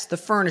desks, the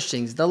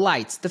furnishings, the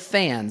lights, the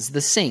fans,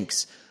 the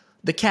sinks,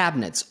 the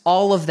cabinets,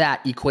 all of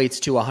that equates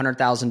to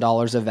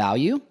 $100,000 of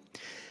value.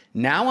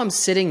 Now I'm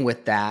sitting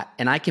with that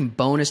and I can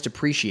bonus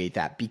depreciate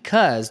that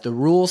because the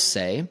rules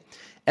say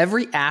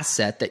every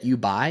asset that you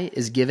buy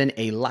is given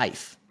a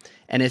life.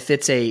 And if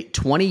it's a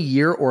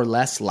 20-year or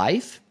less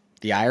life,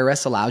 the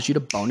IRS allows you to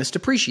bonus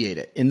depreciate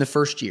it in the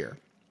first year.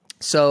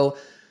 So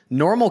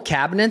normal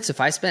cabinets,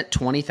 if I spent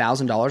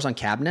 $20,000 on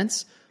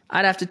cabinets,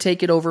 I'd have to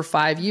take it over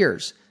 5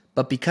 years.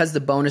 But because the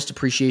bonus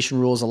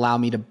depreciation rules allow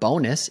me to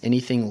bonus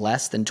anything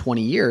less than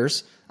 20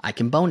 years, I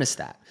can bonus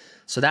that.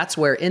 So that's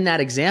where in that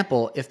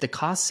example, if the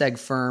cost seg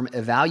firm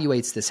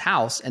evaluates this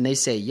house and they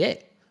say, yeah,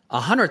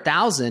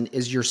 100,000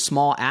 is your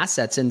small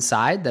assets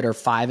inside that are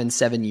 5 and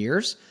 7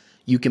 years,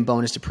 you can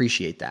bonus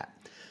depreciate that.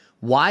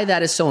 Why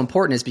that is so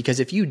important is because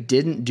if you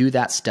didn't do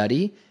that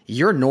study,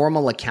 your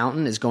normal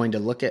accountant is going to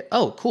look at,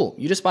 oh, cool,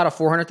 you just bought a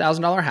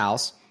 $400,000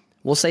 house.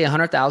 We'll say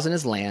 100,000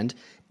 is land,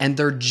 and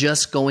they're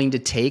just going to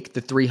take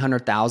the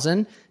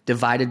 300,000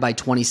 divided by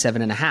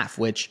 27.5,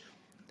 which,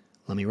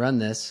 let me run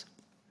this,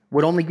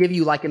 would only give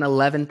you like an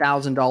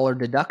 $11,000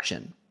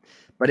 deduction.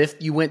 But if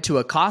you went to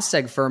a cost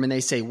seg firm and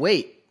they say,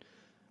 wait,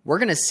 we're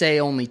going to say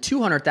only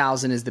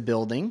 200,000 is the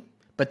building,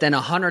 but then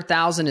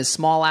 100,000 is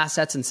small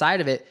assets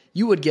inside of it,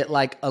 you would get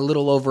like a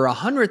little over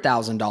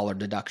 $100,000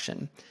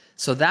 deduction.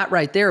 So that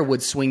right there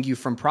would swing you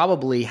from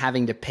probably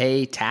having to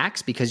pay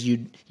tax because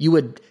you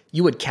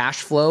would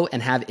cash flow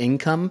and have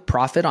income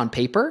profit on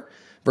paper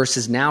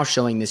versus now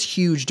showing this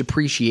huge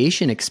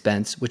depreciation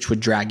expense, which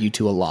would drag you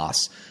to a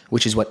loss,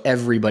 which is what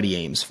everybody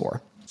aims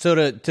for.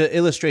 So to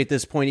illustrate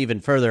this point even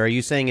further, are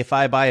you saying if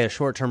I buy a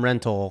short-term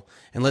rental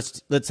and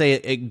let's say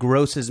it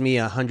grosses me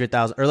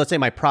 $100,000, or let's say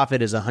my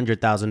profit is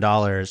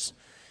 $100,000,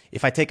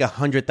 if I take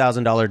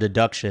 $100,000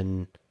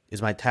 deduction, is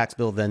my tax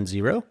bill then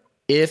zero?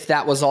 If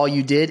that was all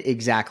you did,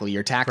 exactly.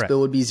 Your tax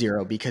bill would be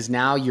zero because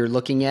now you're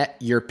looking at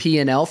your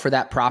P&L for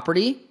that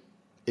property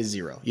is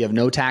zero. You have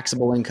no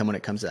taxable income when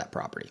it comes to that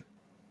property.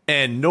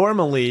 And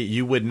normally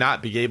you would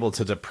not be able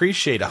to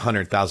depreciate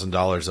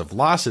 $100,000 of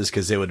losses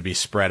because it would be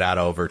spread out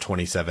over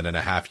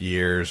 27.5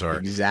 years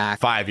or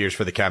 5 years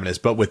for the cabinets.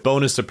 But with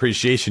bonus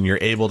depreciation, you're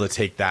able to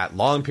take that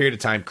long period of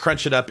time,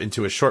 crunch it up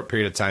into a short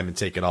period of time and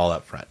take it all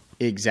up front.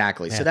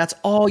 Exactly. Yeah. So that's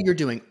all you're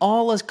doing.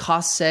 All a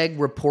cost seg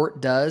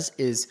report does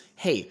is,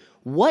 hey,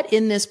 what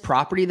in this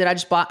property that I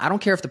just bought, I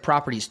don't care if the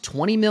property is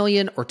 20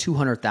 million or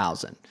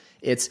 200,000.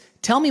 It's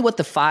tell me what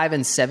the 5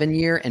 and 7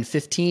 year and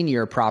 15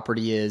 year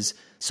property is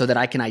so that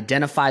I can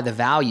identify the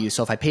value.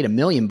 So if I paid $1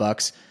 million,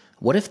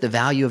 what if the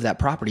value of that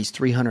property is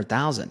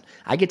 300,000?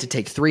 I get to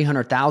take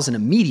 300,000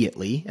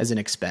 immediately as an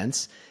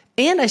expense,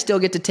 and I still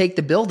get to take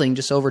the building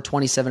just over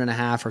 27 and a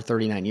half or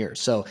 39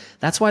 years. So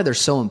that's why they're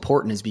so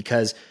important, is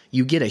because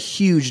you get a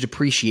huge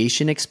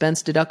depreciation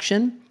expense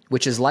deduction,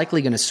 which is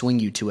likely going to swing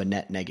you to a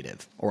net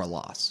negative or a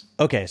loss.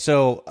 Okay,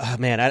 so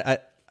man,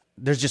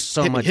 there's just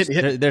so much.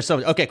 There's so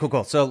much. Okay,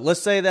 cool. So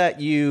let's say that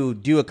you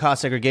do a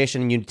cost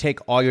segregation and you take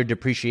all your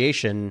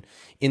depreciation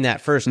in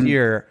that first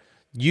year.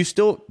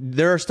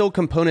 There are still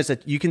components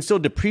that you can still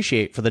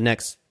depreciate for the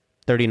next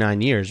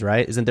 39 years,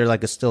 right? Isn't there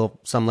like still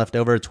some left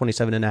over,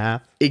 27 and a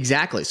half?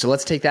 Exactly. So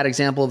let's take that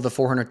example of the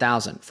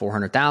 400,000.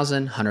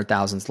 400,000,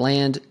 100,000 is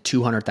land,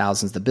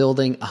 200,000 is the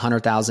building,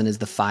 100,000 is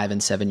the 5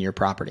 and 7 year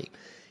property.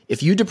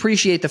 If you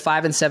depreciate the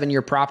 5 and 7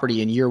 year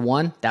property in year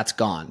one, that's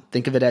gone.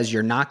 Think of it as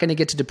you're not going to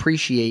get to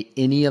depreciate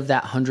any of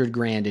that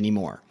 $100,000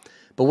 anymore.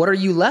 But what are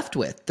you left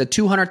with? The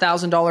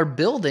 $200,000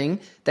 building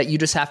that you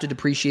just have to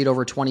depreciate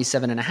over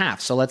 27 and a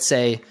half. So let's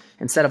say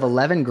instead of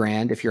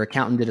 $11,000, if your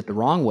accountant did it the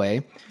wrong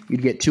way,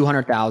 you'd get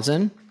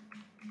 200,000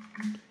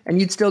 and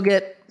you'd still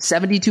get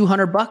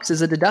 $7,200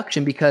 as a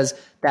deduction, because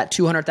that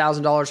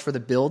 $200,000 for the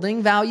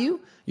building value,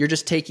 you're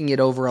just taking it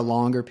over a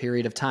longer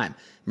period of time.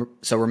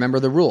 So remember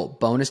the rule,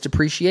 bonus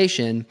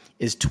depreciation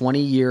is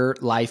 20-year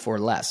life or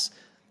less.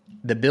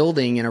 The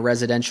building in a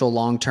residential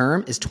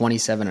long-term is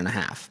 27 and a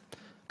half.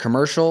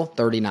 Commercial,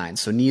 39.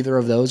 So neither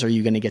of those are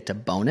you going to get to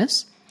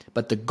bonus,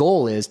 but the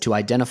goal is to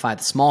identify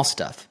the small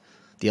stuff,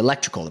 the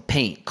electrical, the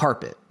paint,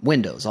 carpet,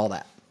 windows, all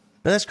that.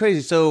 But that's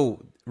crazy. So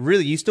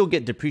really, you still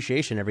get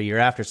depreciation every year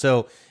after.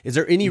 So is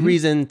there any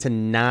reason to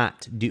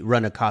not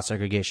run a cost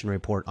segregation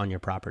report on your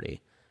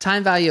property?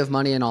 Time value of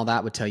money and all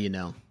that would tell you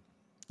no.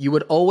 You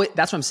would always,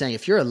 that's what I'm saying.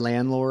 If you're a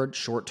landlord,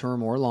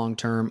 short-term or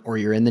long-term, or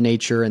you're in the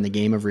nature and the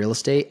game of real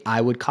estate, I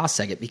would cost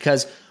seg it,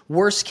 because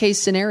worst case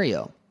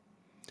scenario,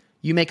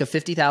 you make a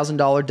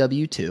 $50,000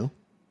 W-2,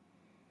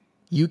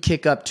 you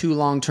kick up 2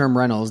 long-term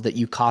rentals that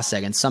you cost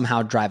seg and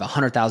somehow drive a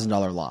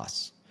 $100,000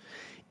 loss.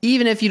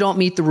 Even if you don't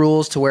meet the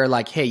rules to where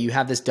like, hey, you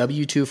have this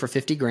W-2 for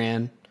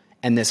 $50,000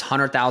 and this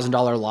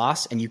 $100,000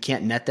 loss, and you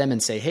can't net them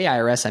and say, hey,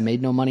 IRS, I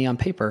made no money on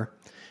paper,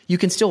 you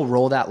can still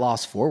roll that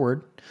loss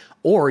forward.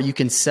 Or you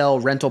can sell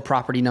rental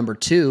property number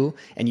 2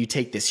 and you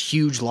take this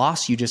huge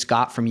loss you just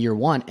got from year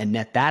 1 and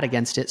net that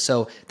against it.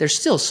 So there's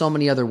still so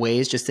many other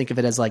ways. Just think of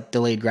it as like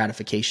delayed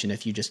gratification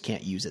if you just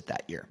can't use it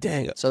that year.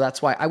 Dang it. So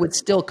that's why I would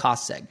still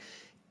cost seg.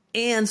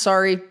 And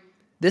sorry,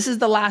 this is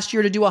the last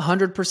year to do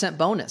 100%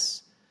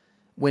 bonus.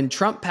 When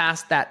Trump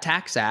passed that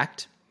tax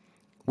act,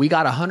 we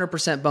got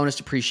 100% bonus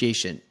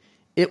depreciation.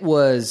 It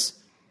was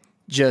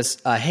just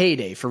a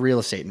heyday for real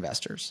estate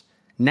investors.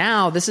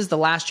 Now, this is the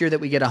last year that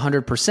we get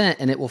 100%,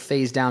 and it will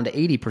phase down to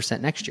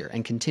 80% next year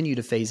and continue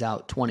to phase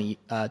out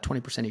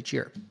 20% each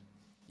year.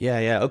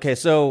 Yeah. Okay,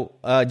 so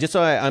just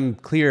so I'm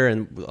clear,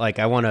 and like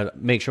I want to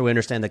make sure we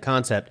understand the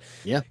concept,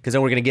 because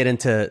then we're going to get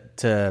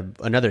into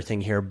another thing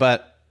here.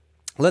 But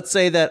let's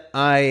say that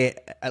I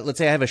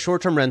have a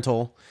short-term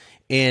rental,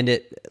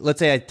 and let's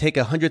say I take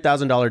a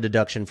 $100,000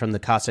 deduction from the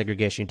cost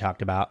segregation you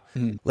talked about.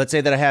 Let's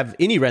say that I have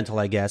any rental,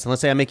 I guess, and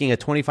let's say I'm making a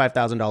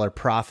 $25,000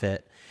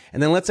 profit.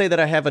 And then let's say that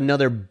I have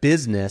another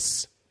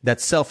business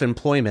that's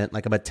self-employment,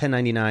 like I'm a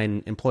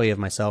 1099 employee of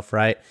myself,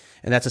 right?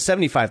 And that's a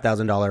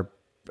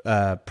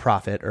 $75,000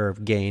 profit or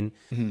gain.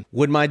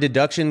 Would my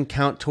deduction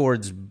count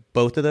towards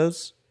both of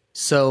those?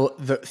 So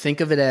think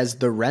of it as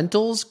the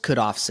rentals could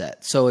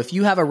offset. So if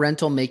you have a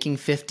rental making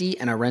 50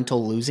 and a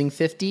rental losing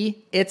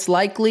 50, it's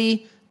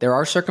likely there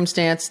are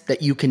circumstances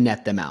that you can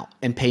net them out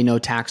and pay no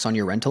tax on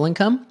your rental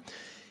income.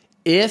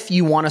 If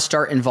you want to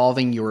start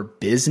involving your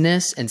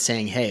business and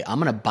saying, hey,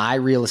 I'm going to buy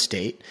real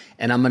estate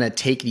and I'm going to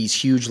take these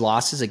huge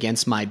losses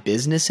against my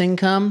business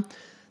income,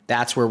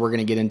 that's where we're going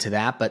to get into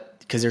that. But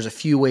because there's a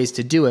few ways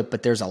to do it,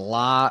 but there's a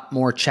lot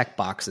more check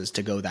boxes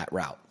to go that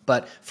route.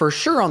 But for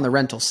sure on the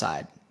rental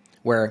side,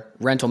 where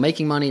rental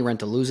making money,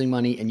 rental losing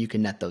money, and you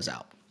can net those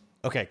out.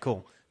 Okay,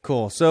 cool.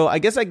 So I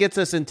guess that gets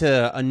us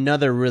into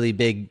another really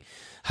big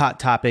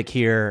hot topic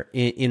here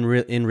in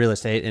real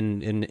estate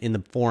and in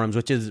the forums,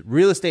 which is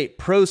real estate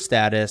pro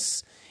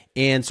status,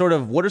 and sort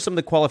of what are some of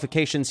the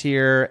qualifications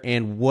here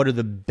and what are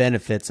the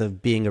benefits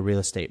of being a real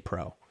estate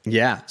pro?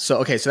 Yeah.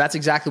 So that's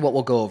exactly what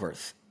we'll go over.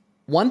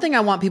 One thing I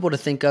want people to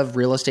think of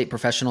real estate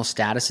professional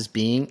status as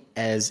being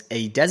as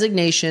a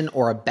designation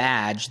or a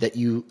badge that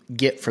you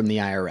get from the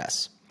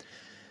IRS.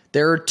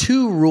 There are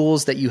 2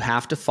 rules that you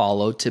have to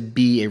follow to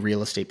be a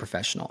real estate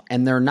professional,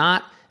 and they're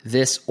not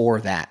this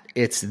or that.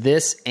 It's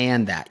this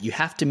and that. You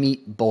have to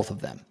meet both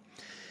of them.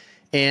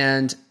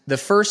 And the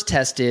first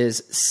test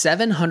is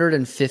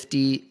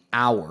 750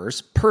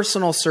 hours,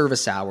 personal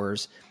service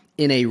hours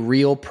in a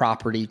real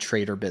property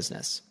trade or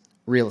business,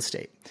 real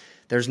estate.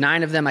 There's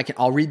 9 of them.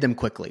 I'll read them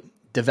quickly.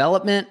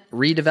 Development,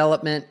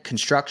 redevelopment,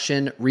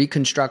 construction,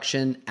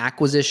 reconstruction,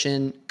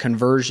 acquisition,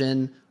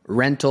 conversion,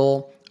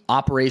 rental,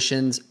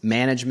 operations,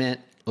 management,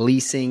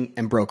 leasing,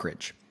 and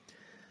brokerage.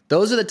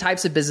 Those are the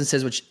types of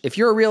businesses which, if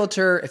you're a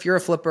realtor, if you're a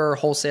flipper,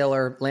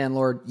 wholesaler,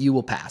 landlord, you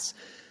will pass.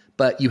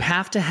 But you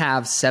have to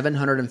have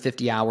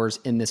 750 hours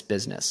in this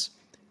business.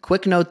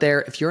 Quick note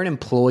there, if you're an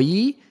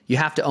employee, you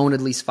have to own at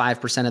least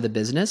 5% of the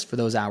business for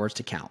those hours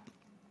to count.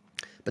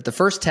 But the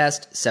first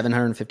test,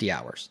 750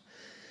 hours.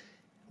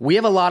 We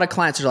have a lot of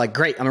clients that are like,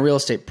 great, I'm a real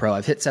estate pro,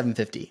 I've hit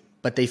 750.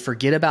 But they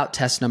forget about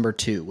test number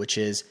 2, which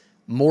is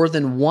more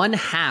than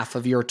 1/2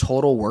 of your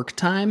total work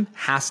time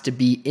has to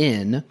be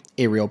in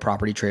a real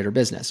property trader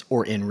business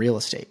or in real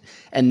estate.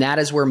 And that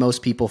is where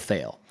most people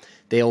fail.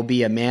 They'll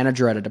be a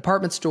manager at a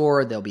department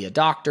store, they'll be a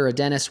doctor, a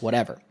dentist,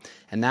 whatever.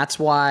 And that's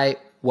why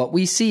what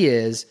we see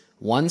is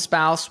one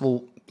spouse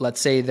will, let's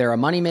say they're a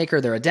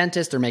moneymaker, they're a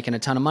dentist, they're making a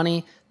ton of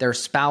money. Their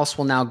spouse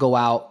will now go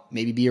out,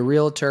 maybe be a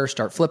realtor,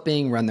 start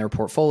flipping, run their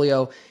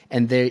portfolio,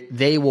 and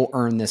they will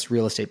earn this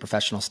real estate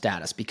professional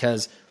status.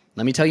 Because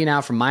let me tell you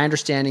now, from my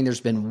understanding,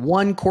 there's been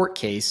one court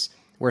case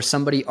where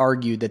somebody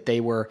argued that they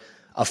were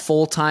a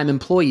full-time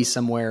employee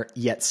somewhere,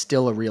 yet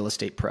still a real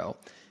estate pro.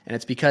 And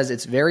it's because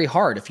it's very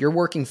hard. If you're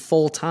working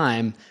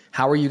full-time,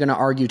 how are you going to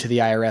argue to the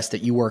IRS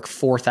that you work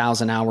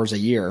 4,000 hours a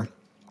year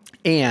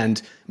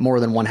and more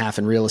than 1/2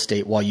 in real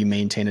estate while you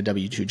maintain a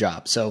W-2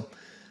 job? So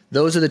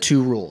those are the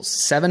 2 rules,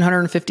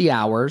 750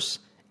 hours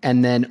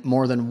and then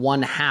more than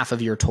 1/2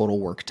 of your total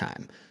work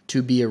time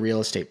to be a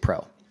real estate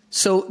pro.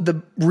 So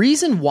the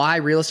reason why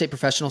real estate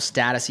professional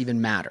status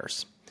even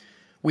matters,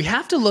 we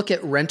have to look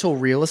at rental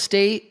real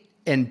estate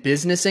and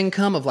business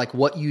income of like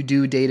what you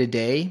do day to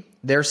day.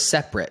 They're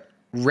separate.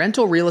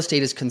 Rental real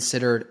estate is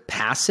considered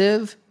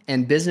passive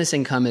and business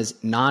income is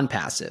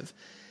non-passive.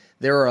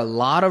 There are a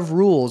lot of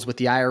rules with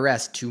the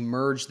IRS to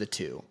merge the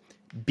two.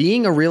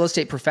 Being a real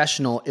estate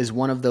professional is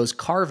one of those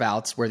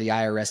carve-outs where the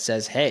IRS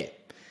says, hey,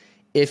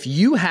 if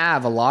you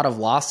have a lot of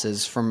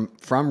losses from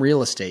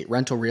real estate,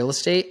 rental real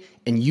estate,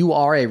 and you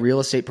are a real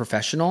estate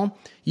professional,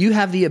 you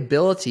have the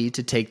ability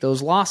to take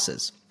those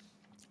losses.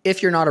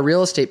 If you're not a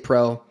real estate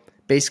pro,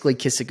 basically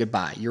kiss it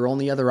goodbye. Your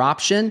only other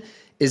option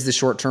is the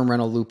short-term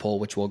rental loophole,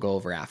 which we'll go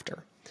over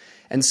after.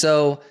 And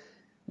so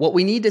what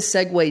we need to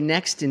segue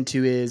next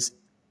into is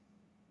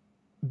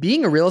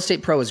being a real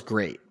estate pro is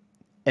great.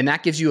 And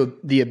that gives you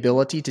the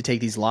ability to take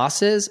these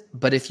losses.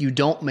 But if you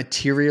don't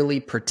materially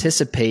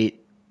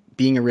participate,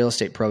 being a real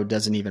estate pro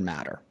doesn't even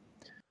matter.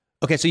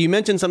 Okay, so you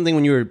mentioned something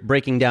when you were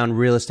breaking down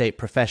real estate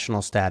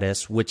professional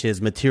status, which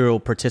is material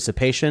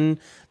participation.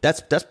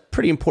 That's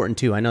pretty important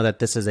too. I know that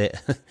this is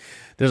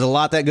there's a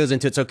lot that goes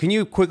into it. So can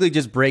you quickly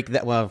just break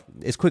that? Well,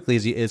 as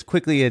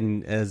quickly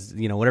and as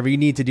you know, whatever you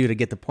need to do to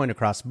get the point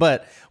across.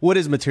 But what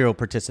is material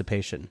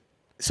participation?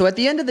 So at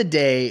the end of the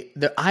day,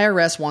 the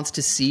IRS wants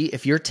to see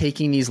if you're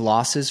taking these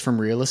losses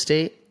from real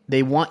estate.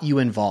 They want you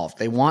involved.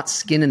 They want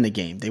skin in the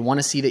game. They want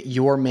to see that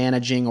you're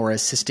managing or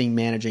assisting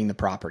managing the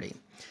property.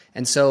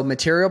 And so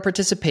material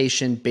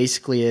participation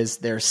basically is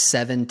there's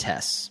 7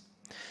 tests.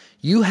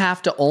 You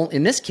have to,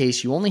 in this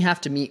case, you only have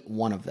to meet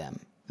one of them.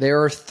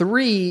 There are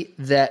 3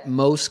 that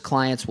most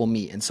clients will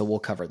meet, and so we'll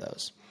cover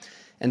those.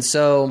 And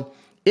so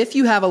if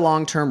you have a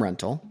long-term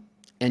rental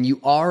and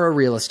you are a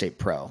real estate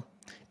pro,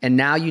 and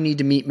now you need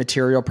to meet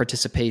material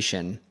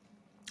participation,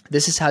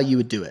 this is how you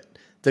would do it.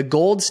 The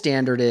gold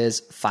standard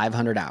is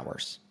 500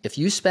 hours. If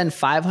you spend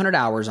 500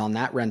 hours on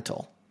that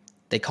rental,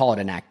 they call it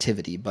an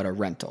activity, but a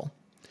rental,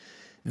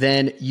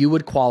 then you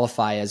would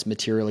qualify as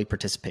materially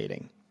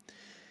participating.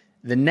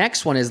 The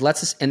next one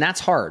is, and that's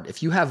hard.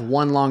 If you have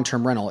one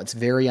long-term rental, it's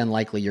very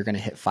unlikely you're going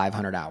to hit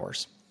 500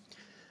 hours.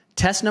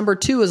 Test number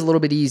 2 is a little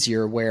bit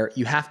easier, where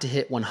you have to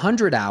hit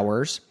 100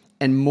 hours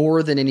and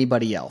more than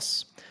anybody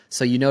else.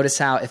 So you notice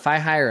how if I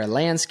hire a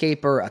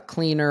landscaper, a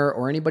cleaner,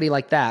 or anybody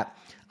like that,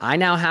 I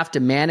now have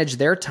to manage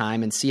their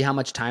time and see how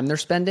much time they're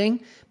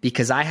spending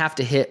because I have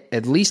to hit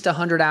at least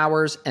 100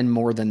 hours and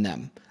more than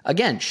them.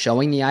 Again,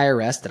 showing the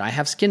IRS that I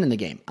have skin in the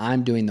game.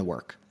 I'm doing the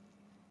work.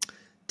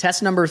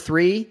 Test number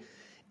 3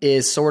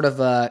 is sort of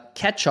a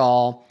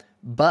catch-all,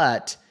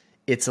 but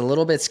it's a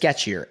little bit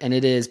sketchier, and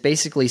it is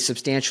basically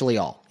substantially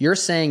all. You're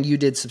saying you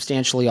did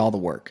substantially all the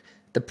work.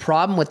 The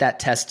problem with that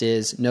test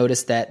is,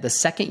 notice that the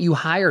second you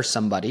hire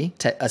somebody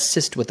to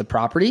assist with the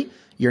property,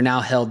 you're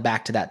now held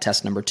back to that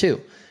test number 2,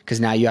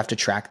 because now you have to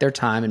track their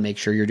time and make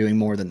sure you're doing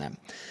more than them.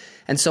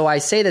 And so I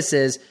say this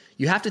is,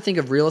 you have to think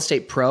of real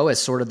estate pro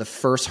as sort of the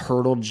first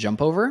hurdle to jump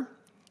over,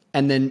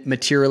 and then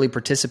materially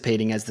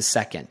participating as the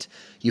second.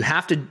 You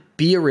have to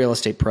be a real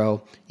estate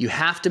pro. You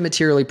have to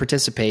materially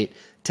participate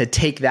to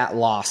take that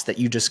loss that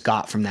you just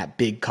got from that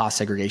big cost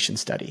segregation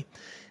study.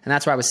 And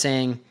that's why I was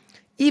saying,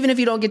 even if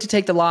you don't get to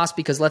take the loss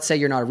because let's say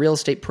you're not a real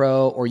estate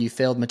pro or you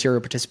failed material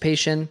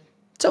participation,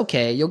 it's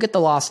okay. You'll get the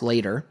loss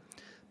later.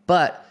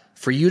 But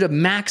for you to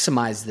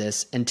maximize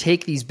this and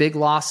take these big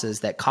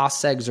losses that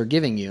cost segs are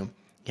giving you,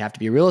 you have to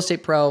be a real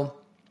estate pro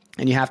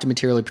and you have to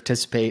materially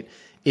participate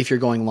if you're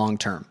going long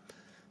term.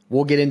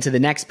 We'll get into the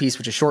next piece,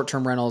 which is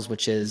short-term rentals,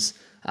 which is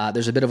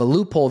there's a bit of a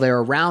loophole there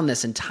around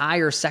this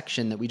entire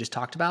section that we just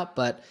talked about,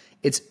 but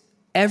it's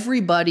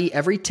everybody,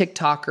 every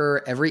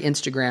TikToker, every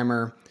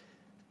Instagrammer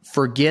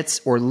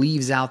forgets or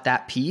leaves out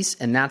that piece.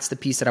 And that's the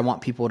piece that I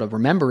want people to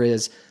remember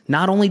is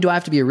not only do I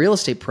have to be a real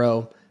estate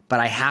pro, but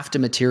I have to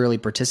materially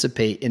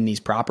participate in these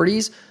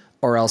properties,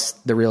 or else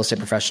the real estate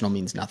professional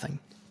means nothing.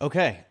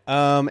 Okay.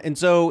 And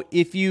so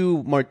if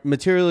you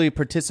materially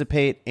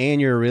participate and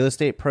you're a real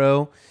estate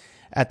pro,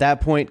 at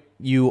that point,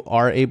 you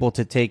are able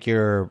to take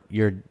your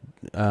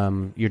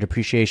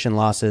depreciation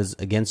losses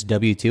against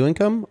W-2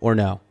 income, or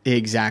no?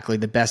 Exactly.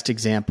 The best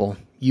example.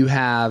 You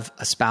have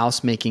a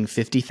spouse making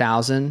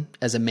 $50,000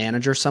 as a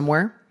manager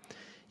somewhere.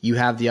 You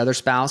have the other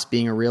spouse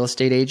being a real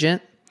estate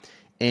agent,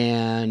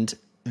 and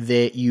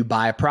you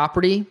buy a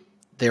property.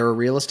 They're a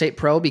real estate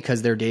pro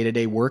because their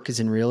day-to-day work is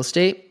in real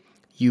estate.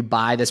 You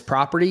buy this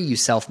property, you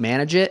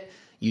self-manage it,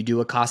 you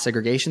do a cost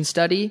segregation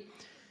study,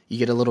 you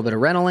get a little bit of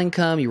rental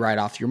income, you write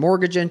off your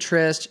mortgage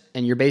interest,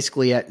 and you're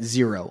basically at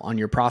zero on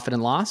your profit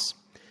and loss.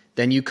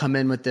 Then you come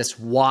in with this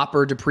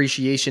whopper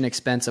depreciation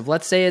expense of,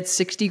 let's say it's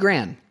 60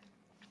 grand.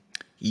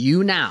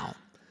 You now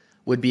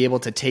would be able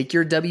to take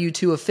your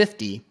W-2 of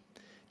 50,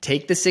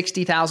 take the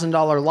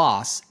 $60,000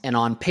 loss, and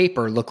on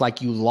paper look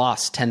like you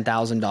lost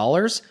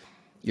 $10,000.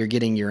 You're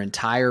getting your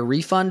entire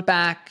refund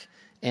back,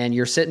 and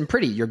you're sitting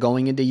pretty. You're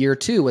going into year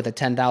 2 with a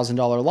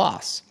 $10,000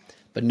 loss.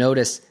 But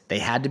notice they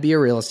had to be a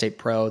real estate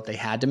pro. They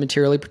had to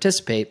materially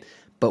participate.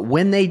 But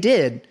when they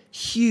did,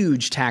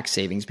 huge tax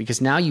savings,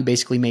 because now you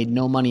basically made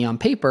no money on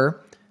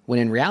paper, when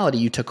in reality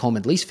you took home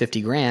at least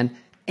 50 grand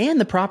and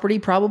the property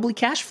probably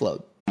cash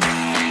flowed.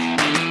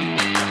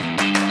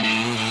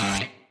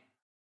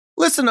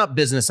 Listen up,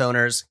 business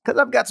owners, because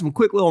I've got some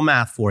quick little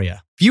math for you.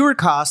 Fewer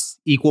costs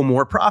equal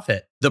more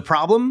profit. The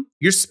problem?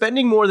 You're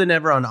spending more than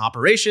ever on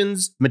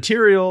operations,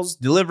 materials,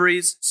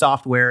 deliveries,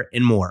 software,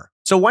 and more.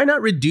 So why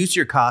not reduce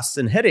your costs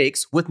and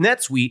headaches with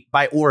NetSuite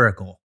by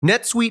Oracle?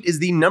 NetSuite is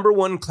the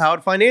 #1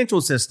 cloud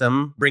financial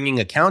system, bringing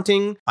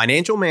accounting,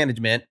 financial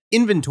management,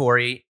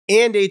 inventory,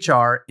 and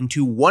HR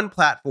into one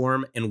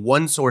platform and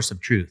one source of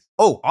truth.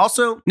 Oh,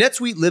 also,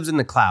 NetSuite lives in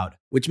the cloud,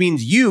 which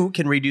means you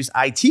can reduce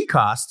IT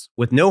costs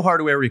with no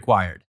hardware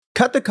required.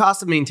 Cut the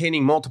cost of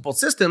maintaining multiple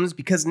systems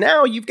because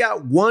now you've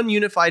got one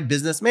unified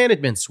business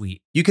management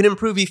suite. You can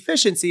improve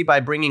efficiency by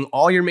bringing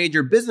all your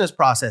major business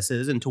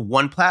processes into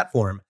one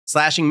platform,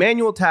 slashing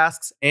manual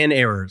tasks and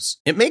errors.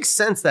 It makes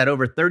sense that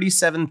over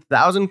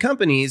 37,000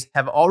 companies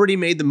have already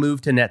made the move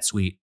to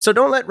NetSuite. So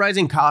don't let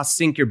rising costs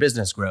sink your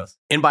business growth.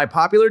 And by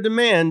popular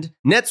demand,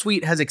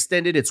 NetSuite has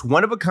extended its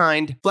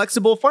one-of-a-kind,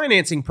 flexible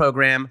financing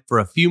program for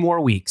a few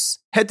more weeks.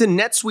 Head to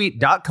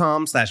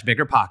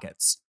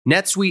netsuite.com/biggerpockets.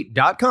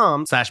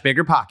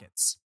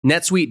 netsuite.com/biggerpockets.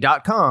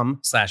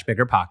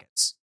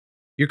 netsuite.com/biggerpockets.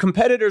 Your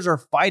competitors are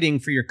fighting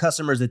for your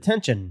customers'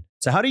 attention.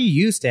 So how do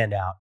you stand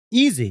out?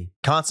 Easy.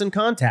 Constant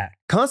Contact.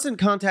 Constant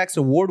Contact's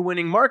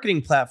award-winning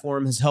marketing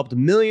platform has helped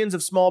millions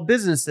of small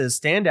businesses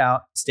stand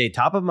out, stay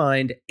top of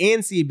mind,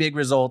 and see big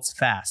results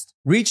fast.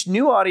 Reach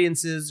new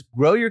audiences,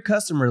 grow your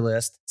customer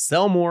list,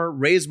 sell more,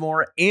 raise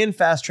more, and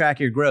fast-track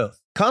your growth.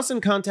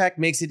 Constant Contact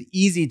makes it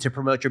easy to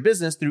promote your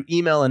business through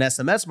email and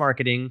SMS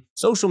marketing,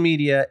 social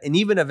media, and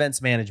even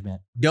events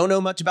management. Don't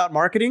know much about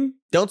marketing?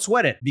 Don't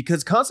sweat it,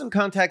 because Constant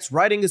Contact's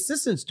writing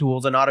assistance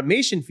tools and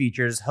automation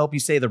features help you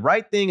say the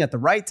right thing at the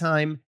right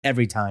time,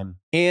 every time.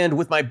 And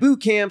with my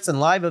boot camps and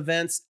live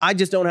events, I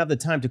just don't have the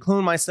time to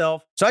clone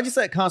myself. So I just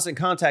let Constant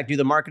Contact do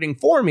the marketing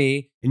for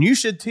me, and you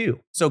should too.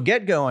 So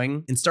get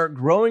going and start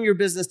growing your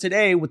business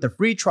today with the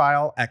free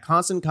trial at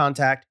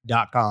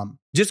ConstantContact.com.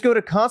 Just go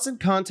to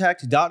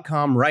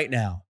ConstantContact.com right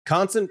now.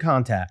 Constant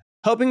Contact,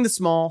 helping the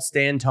small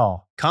stand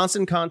tall.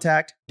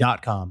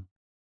 ConstantContact.com.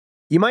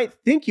 You might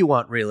think you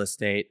want real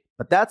estate,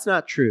 but that's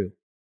not true.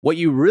 What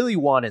you really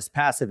want is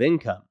passive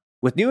income.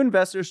 With new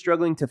investors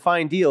struggling to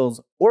find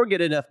deals or get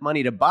enough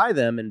money to buy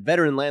them and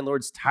veteran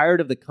landlords tired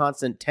of the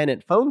constant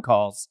tenant phone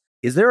calls,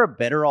 is there a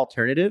better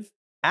alternative?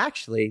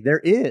 Actually,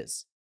 there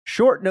is.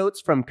 Short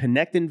notes from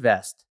Connect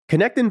Invest.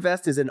 Connect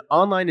Invest is an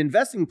online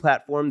investing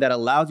platform that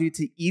allows you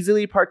to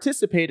easily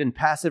participate in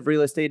passive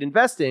real estate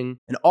investing,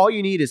 and all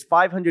you need is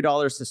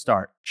 $500 to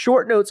start.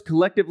 Short Notes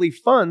collectively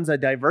funds a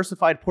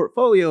diversified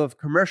portfolio of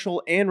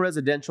commercial and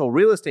residential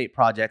real estate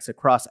projects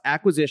across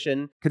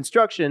acquisition,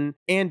 construction,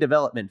 and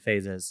development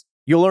phases.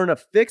 You'll earn a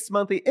fixed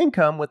monthly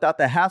income without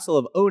the hassle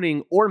of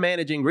owning or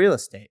managing real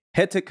estate.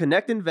 Head to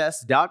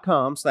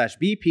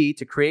connectinvest.com/BP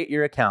to create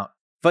your account.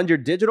 Fund your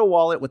digital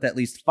wallet with at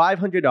least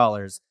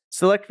 $500.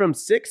 Select from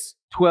 6,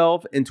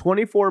 12, and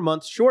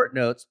 24-month short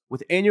notes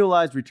with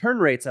annualized return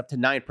rates up to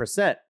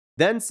 9%.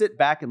 Then sit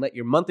back and let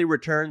your monthly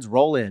returns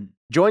roll in.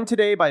 Join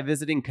today by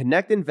visiting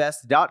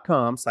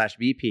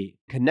connectinvest.com/BP.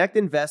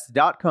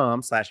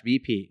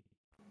 Connectinvest.com/BP.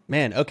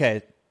 Man,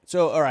 okay.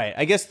 So, all right.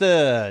 I guess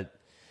this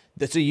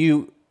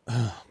is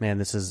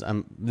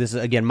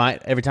again,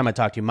 every time I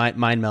talk to you, my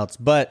mind melts.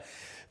 But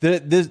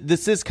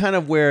this is kind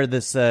of where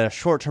this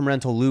short-term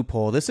rental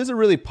loophole, this is a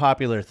really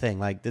popular thing.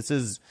 Like, this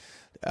is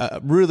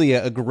really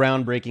a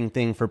groundbreaking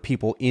thing for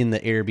people in the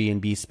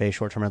Airbnb space,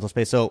 short-term rental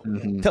space. So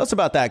tell us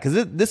about that,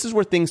 because this is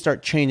where things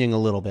start changing a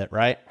little bit,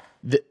 right?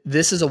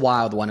 This is a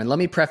wild one. And let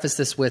me preface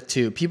this with,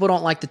 too, people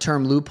don't like the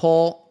term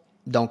loophole.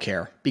 Don't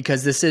care,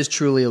 because this is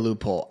truly a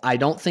loophole. I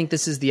don't think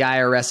this is the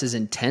IRS's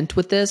intent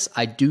with this.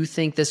 I do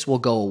think this will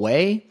go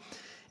away,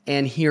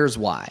 and here's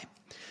why.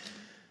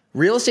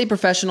 Real estate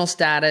professional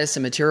status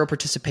and material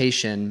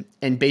participation,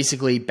 and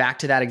basically back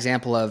to that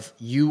example of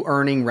you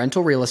earning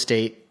rental real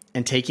estate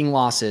and taking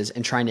losses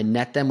and trying to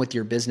net them with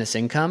your business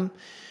income,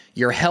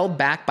 you're held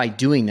back by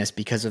doing this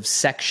because of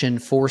Section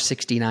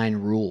 469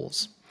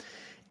 rules.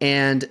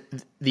 And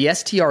the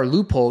STR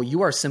loophole,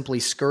 you are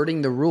simply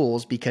skirting the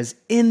rules because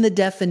in the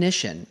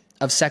definition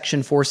of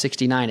Section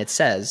 469, it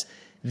says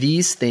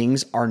these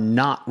things are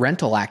not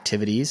rental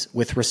activities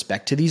with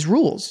respect to these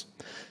rules.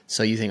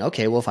 So you think,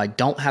 okay, well, if I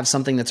don't have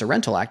something that's a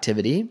rental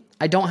activity,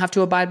 I don't have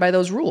to abide by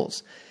those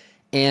rules.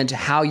 And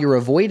how you're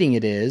avoiding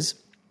it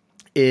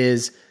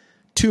is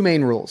two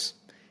main rules.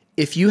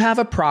 If you have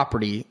a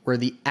property where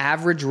the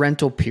average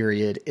rental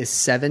period is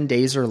 7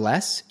 days or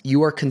less,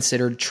 you are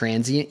considered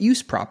transient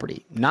use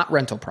property, not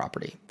rental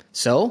property.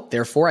 So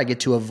therefore, I get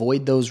to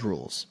avoid those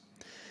rules.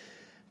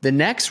 The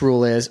next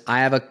rule is I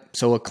have a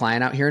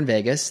client out here in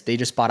Vegas, they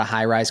just bought a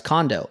high-rise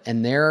condo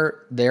and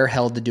they're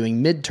held to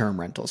doing midterm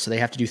rentals. So they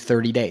have to do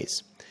 30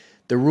 days.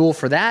 The rule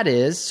for that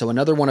is, so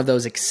another one of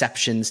those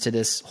exceptions to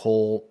this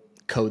whole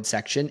code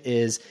section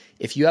is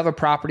if you have a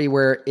property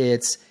where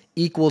it's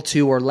equal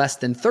to or less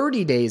than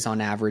 30 days on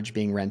average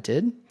being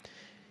rented,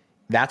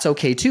 that's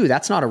okay too.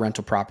 That's not a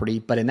rental property.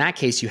 But in that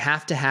case, you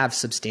have to have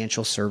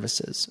substantial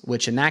services,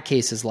 which in that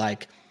case is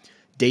like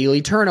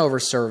daily turnover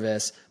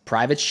service,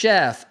 private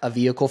chef, a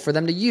vehicle for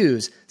them to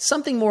use,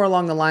 something more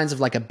along the lines of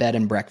like a bed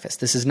and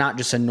breakfast. This is not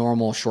just a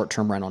normal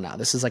short-term rental now.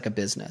 This is like a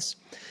business.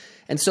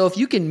 And so if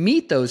you can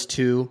meet those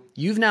two,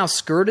 you've now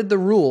skirted the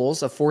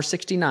rules of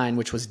 469,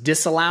 which was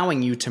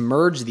disallowing you to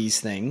merge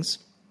these things,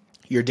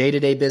 your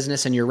day-to-day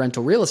business and your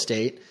rental real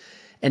estate,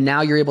 and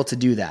now you're able to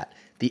do that.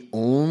 The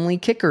only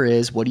kicker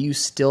is, what do you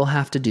still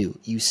have to do?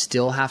 You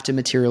still have to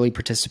materially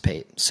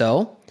participate.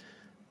 So,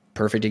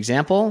 perfect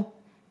example,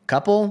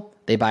 couple,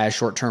 they buy a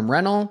short-term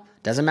rental.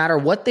 Doesn't matter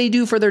what they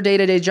do for their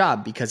day-to-day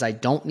job because I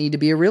don't need to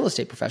be a real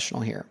estate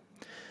professional here.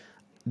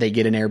 They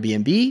get an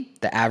Airbnb.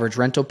 The average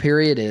rental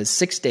period is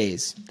 6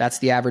 days. That's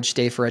the average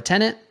stay for a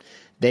tenant.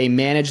 They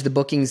manage the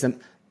bookings.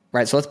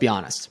 Right, so let's be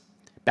honest.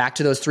 Back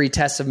to those 3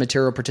 tests of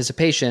material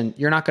participation,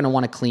 you're not going to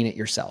want to clean it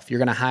yourself. You're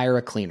going to hire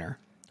a cleaner.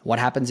 What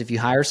happens if you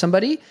hire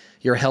somebody?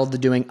 You're held to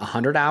doing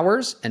 100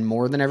 hours and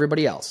more than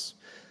everybody else.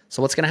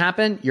 So what's going to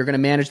happen? You're going to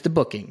manage the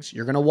bookings.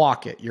 You're going to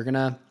walk it. You're going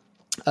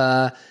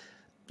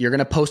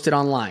to post it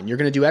online. You're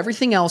going to do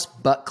everything else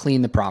but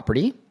clean the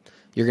property.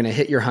 You're going to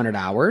hit your 100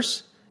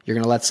 hours. You're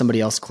going to let somebody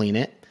else clean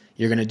it.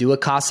 You're going to do a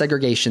cost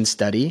segregation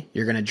study.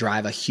 You're going to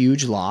drive a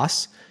huge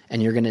loss,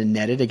 and you're going to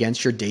net it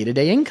against your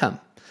day-to-day income.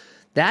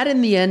 That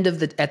at the end of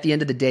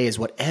the day is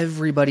what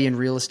everybody in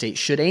real estate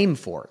should aim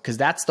for, because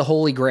that's the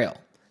holy grail.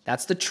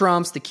 That's the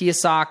Trumps, the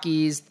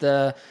Kiyosakis,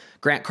 the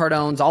Grant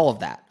Cardones, all of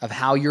that, of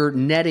how you're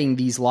netting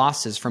these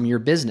losses from your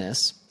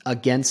business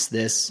against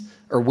this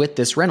or with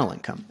this rental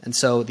income. And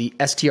so the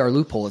STR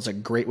loophole is a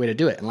great way to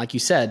do it. And like you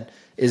said,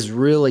 is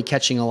really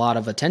catching a lot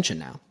of attention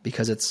now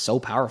because it's so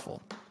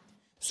powerful.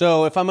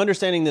 So if I'm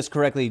understanding this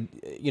correctly,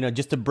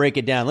 just to break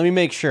it down, let me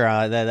make sure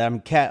that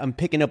I'm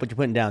picking up what you're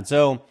putting down.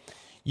 So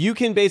you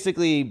can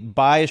basically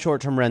buy a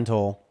short-term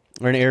rental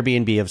or an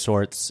Airbnb of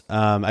sorts.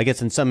 I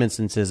guess in some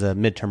instances a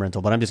midterm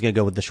rental, but I'm just going to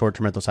go with the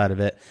short-term rental side of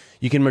it.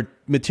 You can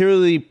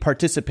materially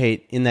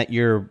participate in that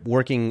you're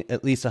working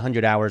at least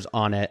 100 hours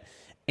on it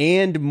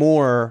and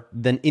more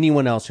than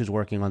anyone else who's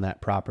working on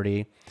that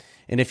property.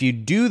 And if you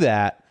do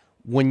that,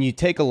 when you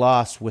take a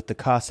loss with the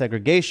cost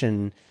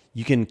segregation,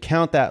 you can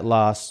count that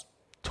loss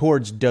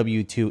towards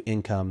W-2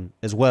 income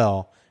as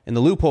well. And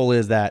the loophole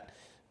is that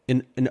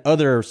in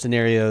other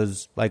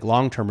scenarios, like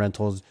long-term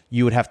rentals,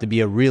 you would have to be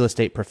a real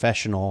estate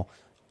professional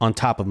on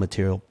top of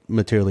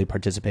materially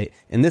participate.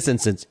 In this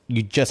instance,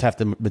 you just have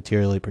to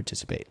materially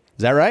participate.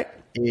 Is that right?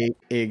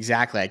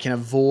 Exactly. I can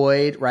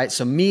avoid, right?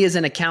 So me as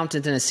an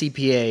accountant and a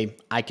CPA,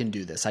 I can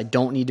do this. I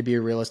don't need to be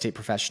a real estate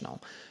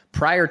professional.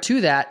 Prior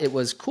to that, it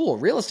was cool.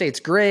 Real estate's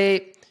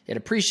great. It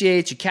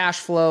appreciates your cash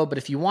flow. But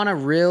if you want to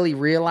really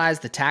realize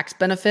the tax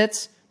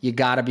benefits, you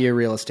got to be a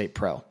real estate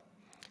pro.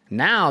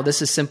 Now,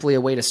 this is simply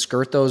a way to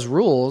skirt those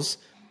rules.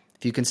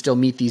 If you can still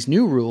meet these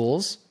new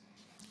rules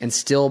and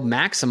still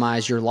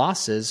maximize your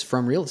losses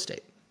from real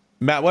estate.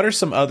 Matt, what are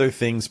some other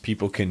things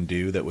people can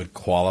do that would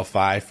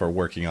qualify for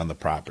working on the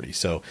property?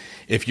 So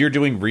if you're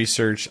doing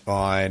research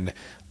on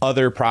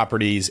other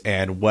properties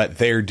and what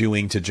they're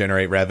doing to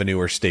generate revenue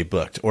or stay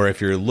booked, or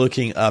if you're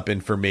looking up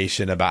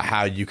information about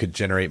how you could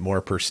generate more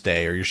per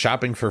stay, or you're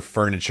shopping for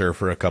furniture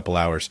for a couple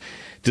hours,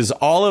 does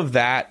all of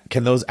that,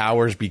 can those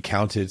hours be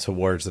counted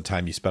towards the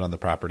time you spent on the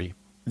property?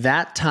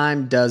 That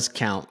time does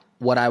count.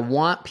 What I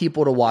want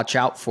people to watch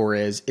out for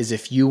is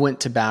if you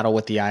went to battle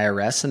with the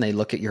IRS and they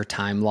look at your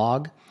time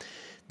log,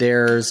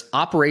 there's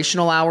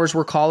operational hours,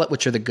 we'll call it,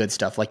 which are the good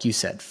stuff. Like you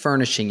said,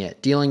 furnishing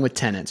it, dealing with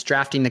tenants,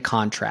 drafting the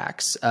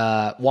contracts,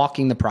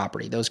 walking the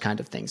property, those kind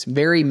of things.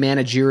 Very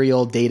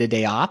managerial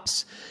day-to-day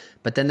ops.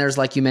 But then there's,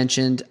 like you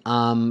mentioned,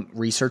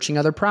 researching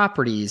other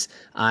properties.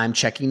 I'm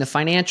checking the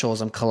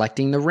financials. I'm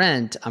collecting the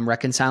rent. I'm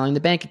reconciling the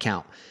bank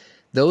account.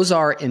 Those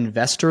are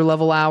investor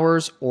level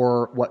hours,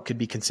 or what could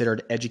be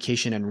considered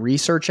education and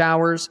research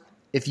hours.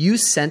 If you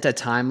sent a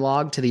time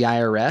log to the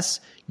IRS,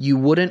 you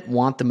wouldn't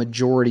want the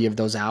majority of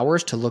those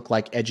hours to look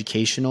like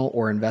educational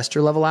or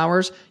investor level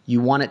hours.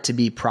 You want it to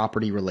be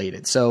property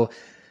related. So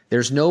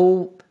there's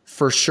no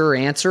for sure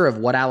answer of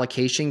what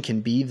allocation can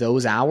be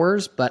those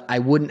hours, but I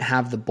wouldn't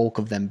have the bulk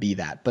of them be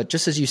that. But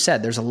just as you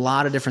said, there's a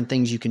lot of different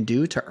things you can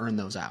do to earn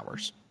those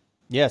hours.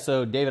 Yeah.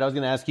 So David, I was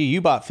going to ask you, you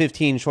bought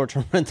 15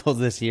 short-term rentals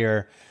this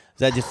year. Is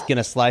that just going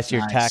to slice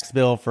your tax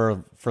bill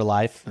for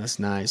life? That's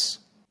nice.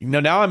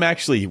 Now I'm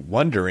actually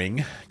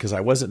wondering, because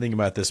I wasn't thinking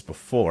about this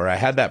before. I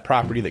had that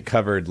property that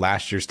covered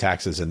last year's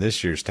taxes and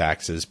this year's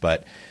taxes,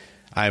 but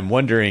I'm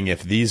wondering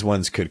if these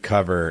ones could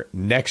cover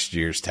next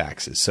year's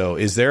taxes. So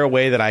is there a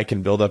way that I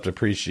can build up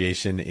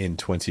depreciation in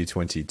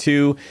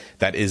 2022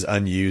 that is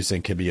unused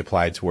and can be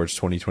applied towards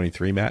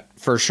 2023, Matt?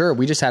 For sure.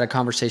 We just had a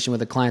conversation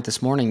with a client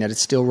this morning that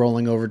it's still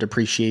rolling over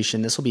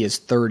depreciation. This will be his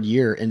third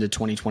year into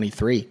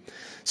 2023.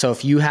 So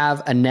if you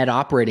have a net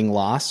operating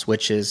loss,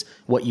 which is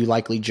what you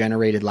likely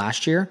generated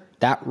last year,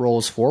 that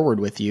rolls forward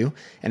with you.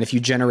 And if you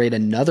generate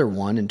another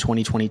one in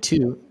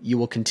 2022, you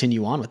will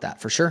continue on with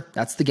that for sure.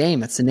 That's the game.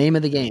 That's the name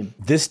of the game.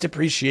 This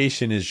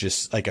depreciation is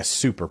just like a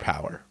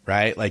superpower,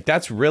 right? Like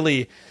that's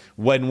really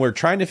when we're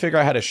trying to figure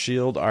out how to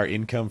shield our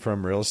income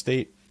from real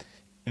estate.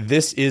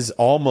 This is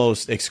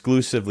almost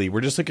exclusively,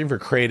 we're just looking for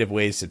creative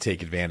ways to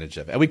take advantage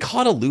of it. And we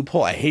call it a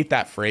loophole. I hate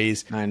that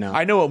phrase. I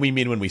know what we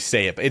mean when we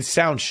say it, but it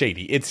sounds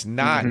shady. It's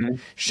not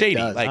shady.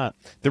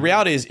 The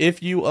reality is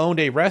if you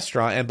owned a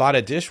restaurant and bought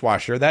a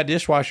dishwasher, that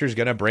dishwasher is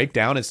going to break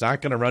down. It's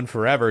not going to run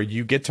forever.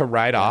 You get to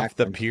write off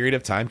the period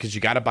of time because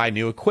you got to buy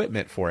new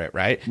equipment for it,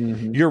 right?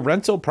 Your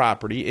rental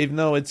property, even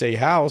though it's a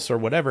house or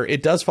whatever,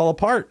 it does fall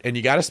apart and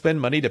you got to spend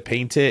money to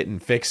paint it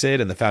and fix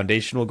it. And the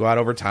foundation will go out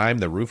over time.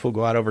 The roof will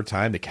go out over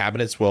time. The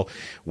cabinets will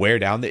wear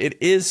down. It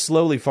is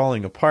slowly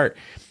falling apart.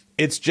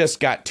 It's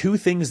just got two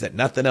things that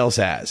nothing else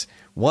has.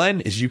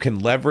 One is you can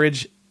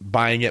leverage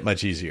buying it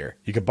much easier.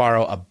 You could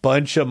borrow a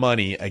bunch of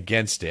money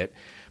against it.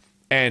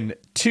 And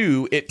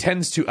two, it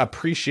tends to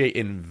appreciate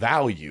in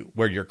value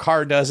where your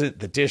car doesn't,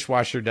 the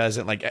dishwasher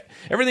doesn't. Like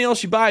everything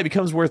else you buy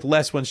becomes worth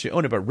less once you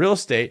own it. But real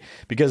estate,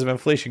 because of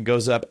inflation,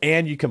 goes up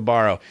and you can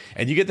borrow.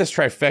 And you get this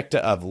trifecta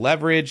of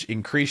leverage,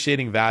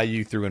 increasing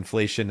value through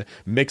inflation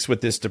mixed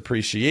with this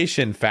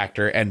depreciation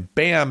factor. And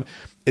bam,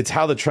 it's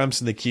how the Trumps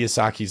and the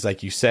Kiyosakis,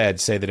 like you said,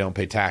 say they don't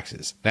pay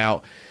taxes.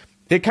 Now,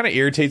 it kind of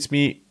irritates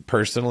me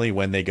personally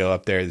when they go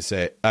up there and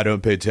say, I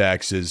don't pay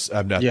taxes.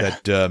 I'm not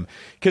that dumb.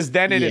 Because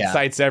then it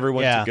incites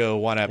everyone to go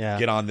want to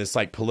get on this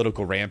like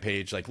political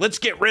rampage. Like, let's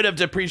get rid of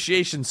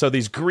depreciation. So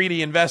these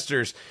greedy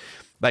investors,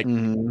 like,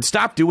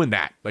 stop doing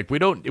that. Like, we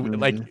don't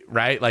like,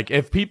 right? Like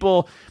if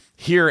people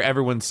hear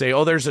everyone say,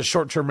 oh, there's a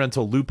short-term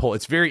rental loophole.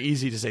 It's very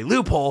easy to say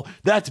loophole.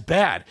 That's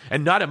bad.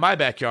 And not in my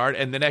backyard.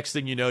 And the next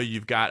thing you know,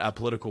 you've got a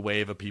political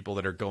wave of people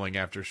that are going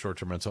after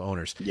short-term rental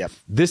owners. Yep.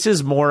 This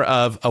is more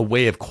of a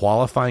way of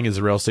qualifying as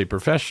a real estate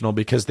professional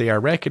because they are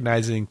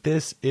recognizing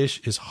this ish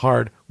is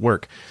hard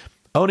work.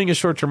 Owning a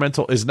short-term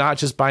rental is not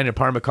just buying an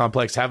apartment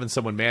complex, having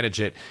someone manage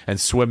it and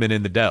swimming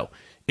in the dough.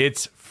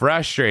 It's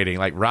frustrating.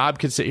 Like Rob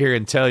could sit here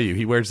and tell you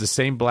he wears the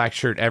same black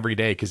shirt every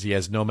day because he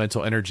has no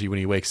mental energy when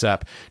he wakes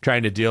up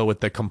trying to deal with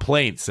the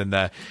complaints and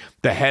the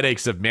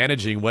headaches of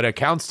managing what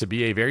accounts to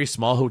be a very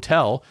small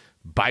hotel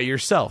by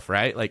yourself,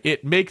 right? Like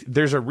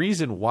there's a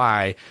reason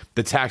why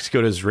the tax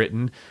code is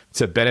written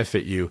to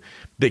benefit you.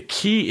 The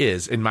key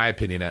is, in my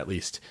opinion, at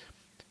least,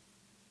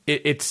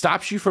 it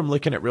stops you from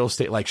looking at real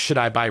estate like, should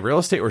I buy real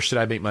estate or should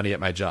I make money at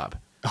my job?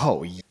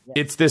 Oh, yeah.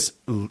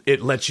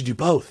 It lets you do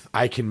both.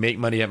 I can make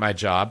money at my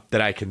job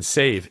that I can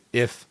save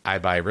if I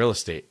buy real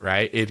estate,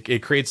 right?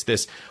 It creates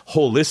this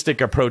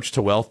holistic approach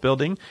to wealth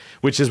building,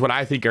 which is what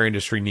I think our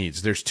industry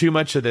needs. There's too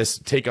much of this,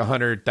 take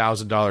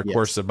 $100,000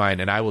 course of mine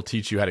and I will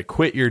teach you how to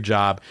quit your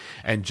job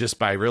and just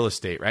buy real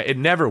estate, right? It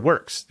never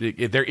works.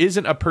 There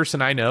isn't a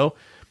person I know,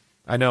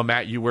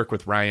 Matt, you work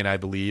with Ryan, I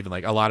believe, and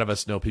like a lot of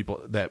us know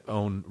people that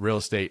own real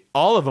estate.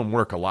 All of them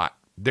work a lot.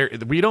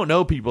 We don't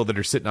know people that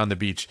are sitting on the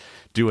beach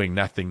doing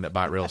nothing that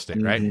bought real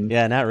estate, right?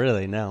 Yeah, not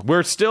really, no.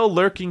 We're still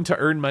lurking to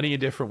earn money in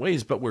different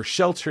ways, but we're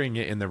sheltering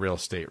it in the real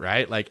estate,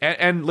 right? Like,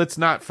 and let's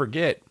not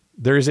forget,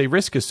 there is a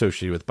risk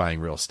associated with buying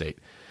real estate.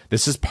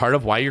 This is part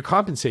of why you're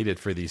compensated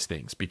for these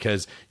things,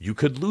 because you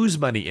could lose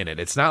money in it.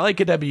 It's not like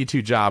a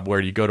W-2 job where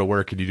you go to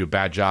work and you do a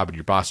bad job and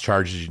your boss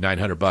charges you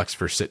 $900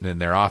 for sitting in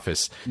their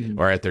office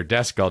or at their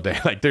desk all day.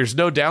 Like there's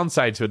no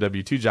downside to a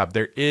W-2 job.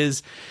 There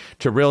is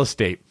to real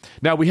estate.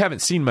 Now, we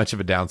haven't seen much of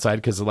a downside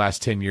because the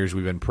last 10 years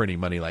we've been printing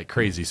money like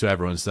crazy. So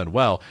everyone's done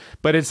well,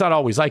 but it's not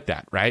always like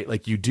that, right?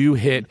 Like you do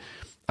hit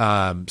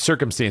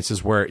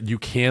circumstances where you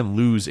can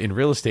lose in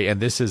real estate. And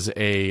this is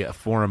a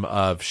form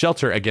of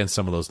shelter against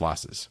some of those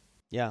losses.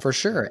 Yeah, for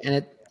sure.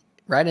 And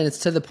it's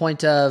to the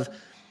point of,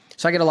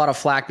 So I get a lot of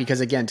flack because,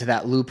 again, to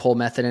that loophole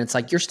method, and it's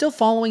like, you're still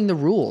following the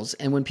rules.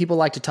 And when people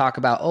like to talk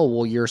about, oh,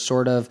 well, you're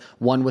sort of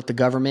one with the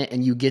government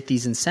and you get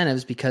these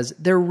incentives because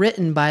they're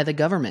written by the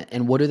government.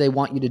 And what do they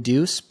want you to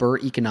do? Spur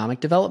economic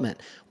development.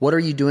 What are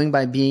you doing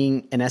by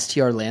being an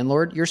STR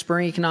landlord? You're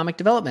spurring economic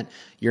development.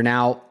 You're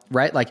now,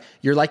 right? Like,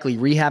 you're likely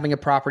rehabbing a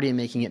property and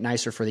making it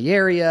nicer for the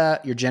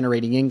area. You're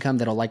generating income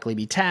that'll likely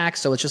be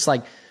taxed. So it's just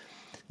like,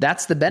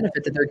 that's the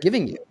benefit that they're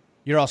giving you.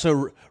 You're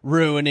also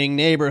ruining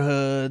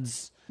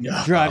neighborhoods,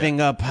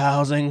 driving up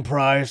housing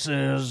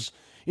prices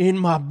in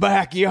my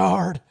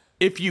backyard.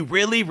 If you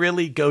really,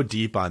 really go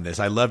deep on this,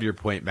 I love your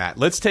point, Matt.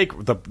 Let's take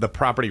the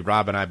property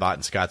Rob and I bought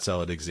in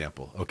Scottsdale as an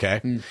example,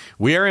 okay?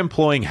 We are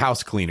employing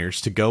house cleaners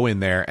to go in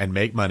there and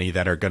make money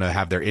that are going to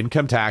have their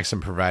income tax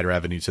and provide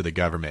revenue to the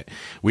government.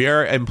 We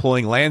are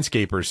employing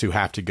landscapers who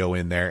have to go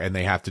in there and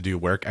they have to do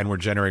work, and we're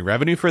generating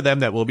revenue for them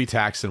that will be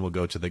taxed and will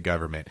go to the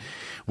government.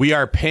 We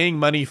are paying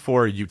money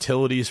for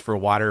utilities, for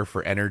water,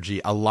 for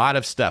energy, a lot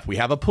of stuff. We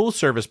have a pool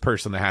service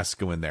person that has to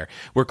go in there.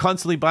 We're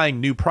constantly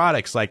buying new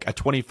products like a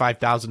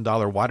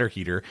 $25,000 water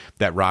heater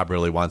that Rob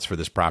really wants for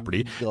this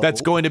property.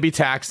 That's going to be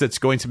taxed. That's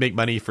going to make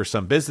money for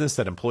some business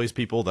that employs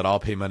people that all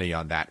pay money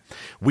on that.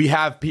 We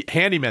have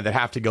handymen that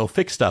have to go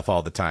fix stuff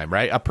all the time,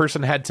 right? A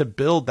person had to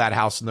build that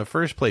house in the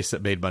first place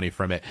that made money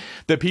from it.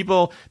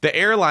 The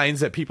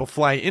airlines that people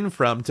fly in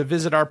from to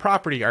visit our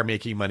property are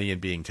making money and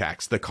being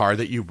taxed. The car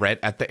that you rent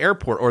at the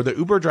airport or the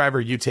Uber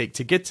driver you take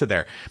to get to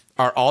there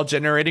are all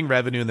generating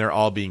revenue and they're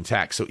all being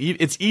taxed. So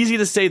it's easy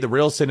to say the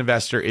real estate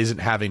investor isn't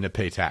having to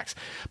pay tax.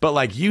 But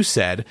like you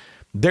said,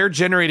 they're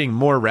generating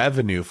more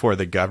revenue for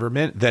the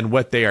government than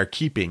what they are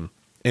keeping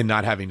in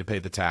not having to pay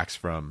the tax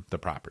from the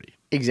property.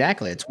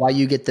 Exactly. It's why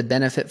you get the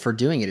benefit for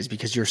doing it, is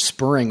because you're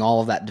spurring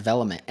all of that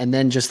development. And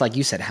then just like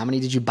you said, how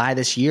many did you buy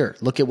this year?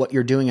 Look at what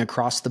you're doing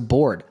across the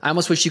board. I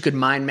almost wish you could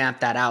mind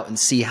map that out and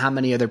see how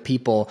many other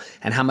people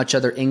and how much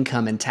other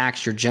income and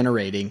tax you're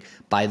generating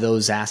by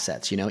those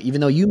assets,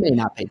 even though you may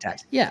not pay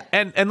tax. Yeah.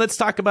 And let's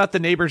talk about the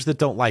neighbors that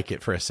don't like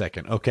it for a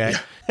second, okay?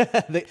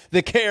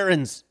 The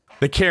Karens.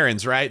 The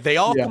Karens, right? They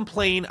all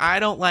complain, I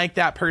don't like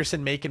that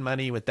person making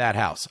money with that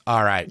house.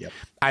 All right. Yep.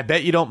 I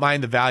bet you don't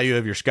mind the value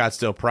of your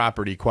Scottsdale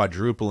property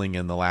quadrupling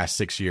in the last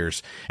 6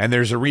 years. And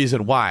there's a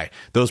reason why.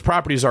 Those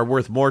properties are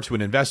worth more to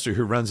an investor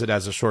who runs it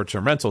as a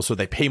short-term rental, so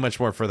they pay much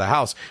more for the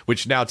house,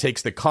 which now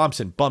takes the comps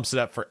and bumps it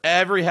up for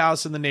every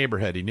house in the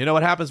neighborhood. And you know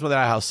what happens when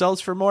that house sells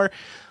for more?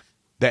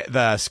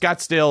 The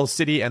Scottsdale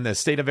City and the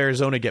state of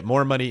Arizona get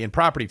more money in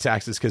property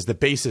taxes because the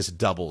basis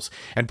doubles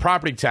and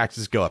property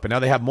taxes go up. And now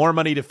they have more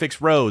money to fix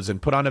roads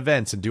and put on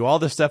events and do all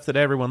the stuff that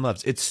everyone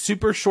loves. It's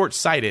super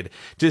short-sighted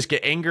to just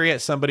get angry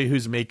at somebody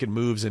who's making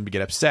moves and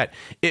get upset.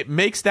 It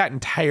makes that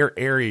entire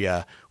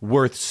area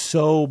worth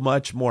so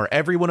much more.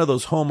 Every one of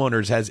those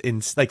homeowners has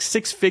in like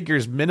 6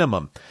 figures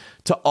minimum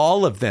to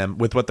all of them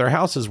with what their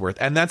house is worth.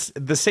 And that's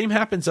the same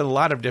happens in a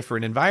lot of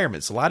different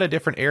environments, a lot of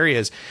different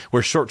areas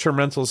where short-term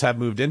rentals have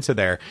moved into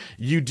there.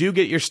 You do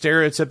get your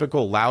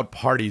stereotypical loud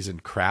parties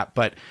and crap,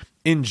 but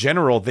in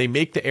general, they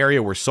make the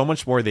area worth so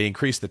much more. They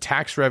increase the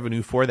tax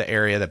revenue for the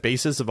area. The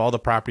basis of all the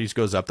properties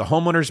goes up. The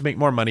homeowners make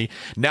more money.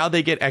 Now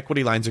they get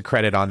equity lines of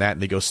credit on that,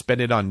 and they go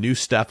spend it on new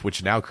stuff,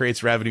 which now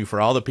creates revenue for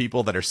all the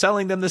people that are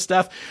selling them the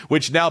stuff,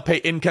 which now pay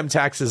income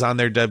taxes on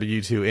their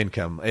W-2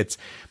 income.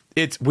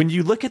 It's when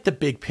you look at the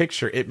big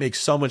picture, it makes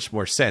so much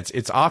more sense.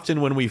 It's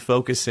often when we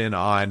focus in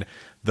on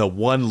the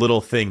one little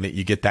thing that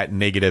you get that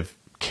negative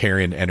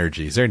Karen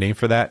energy. Is there a name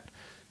for that?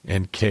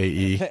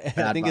 NKE.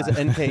 I think it's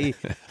NKE.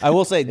 I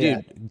will say,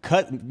 dude,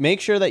 make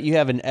sure that you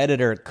have an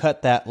editor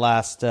cut that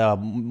last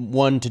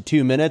 1 to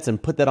 2 minutes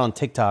and put that on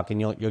TikTok,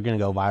 and you're going to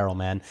go viral,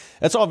 man.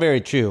 That's all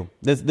very true.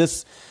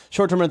 This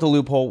short-term rental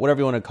loophole, whatever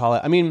you want to call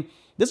it. I mean,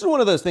 this is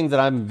one of those things that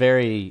I'm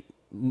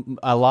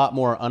a lot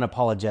more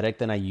unapologetic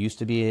than I used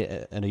to be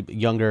at a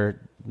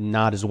younger,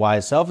 not as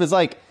wise self. Is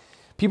like,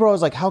 people are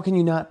always like, how can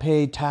you not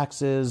pay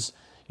taxes?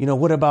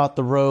 What about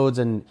the roads?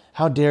 And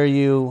how dare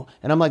you?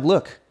 And I'm like,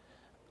 look,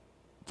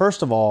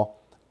 first of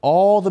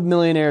all the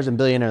millionaires and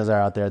billionaires that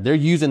are out there, they're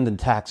using the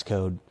tax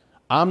code.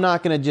 I'm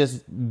not going to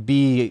just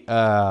be,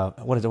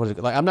 what is it?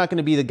 Like, I'm not going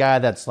to be the guy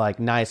that's like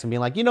nice and being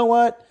like, you know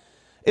what?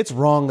 It's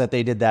wrong that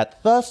they did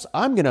that. Thus,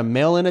 I'm going to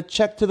mail in a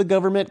check to the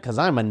government because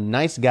I'm a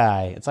nice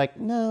guy. It's like,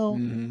 no,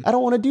 I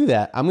don't want to do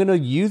that. I'm going to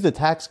use the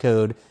tax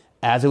code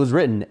as it was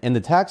written. And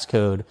the tax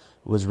code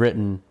was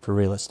written for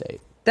real estate.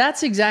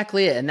 That's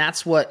exactly it. And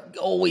that's what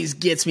always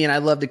gets me. And I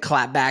love to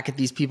clap back at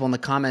these people in the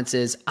comments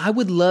is I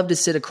would love to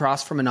sit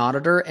across from an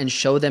auditor and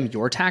show them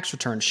your tax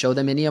returns, show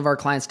them any of our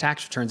clients'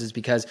 tax returns, is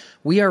because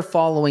we are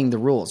following the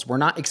rules. We're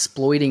not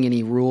exploiting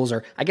any rules,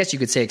 or I guess you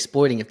could say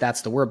exploiting if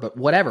that's the word, but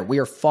whatever. We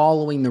are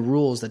following the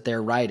rules that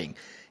they're writing.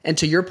 And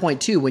to your point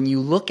too, when you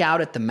look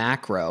out at the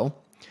macro,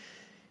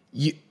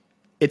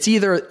 it's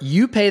either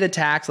you pay the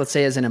tax, let's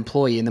say as an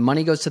employee, and the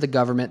money goes to the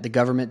government. The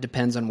government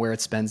depends on where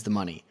it spends the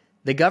money.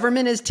 The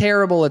government is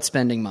terrible at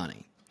spending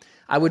money.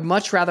 I would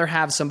much rather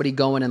have somebody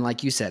go in and,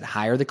 like you said,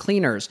 hire the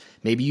cleaners.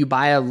 Maybe you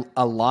buy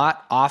a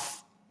lot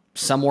off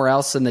somewhere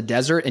else in the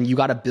desert and you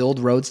got to build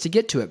roads to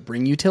get to it,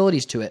 bring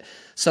utilities to it.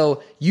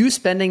 So you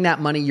spending that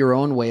money your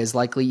own way is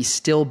likely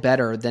still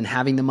better than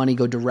having the money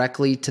go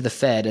directly to the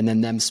Fed and then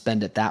them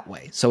spend it that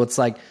way. So it's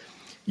like,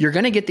 you're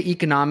going to get the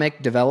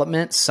economic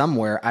development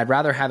somewhere. I'd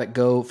rather have it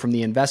go from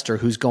the investor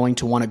who's going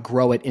to want to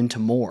grow it into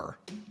more,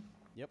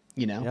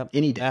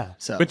 any day. Yeah.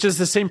 So, which is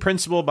the same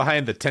principle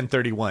behind the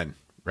 1031.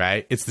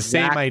 Right? It's the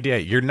same idea.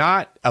 You're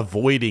not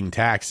avoiding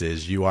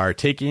taxes. You are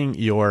taking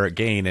your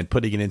gain and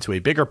putting it into a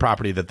bigger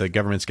property that the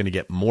government's going to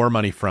get more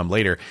money from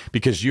later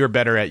because you're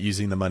better at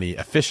using the money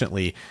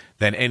efficiently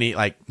than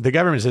the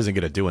government isn't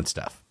good at doing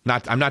stuff.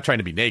 I'm not trying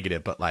to be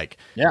negative, but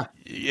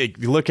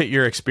look at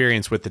your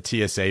experience with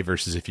the TSA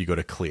versus if you go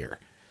to Clear.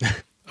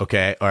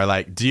 Okay.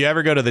 Or do you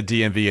ever go to the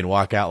DMV and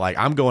walk out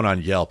I'm going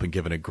on Yelp and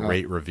giving a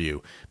great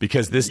review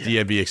because this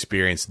DMV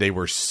experience, they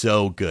were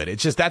so good.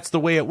 It's just, that's the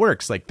way it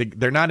works.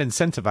 They're not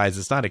incentivized.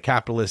 It's not a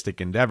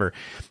capitalistic endeavor.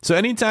 So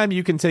anytime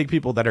you can take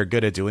people that are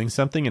good at doing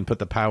something and put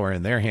the power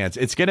in their hands,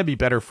 it's going to be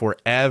better for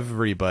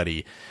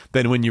everybody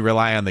than when you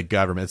rely on the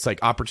government. It's like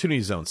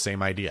opportunity zone,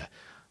 same idea,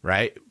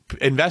 right?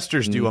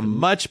 Investors do a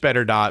much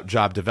better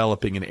job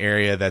developing an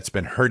area that's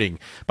been hurting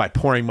by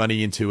pouring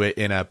money into it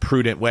in a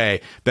prudent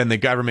way than the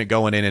government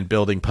going in and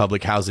building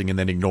public housing and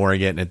then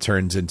ignoring it, and it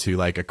turns into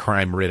a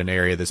crime-ridden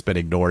area that's been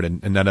ignored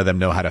and none of them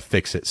know how to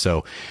fix it.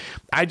 So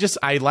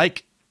I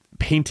like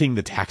painting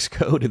the tax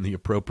code in the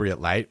appropriate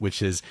light,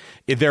 which is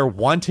they're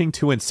wanting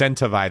to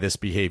incentivize this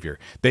behavior.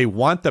 They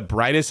want the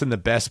brightest and the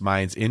best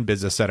minds in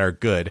business that are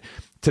good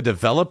to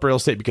develop real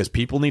estate because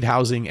people need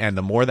housing, and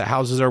the more that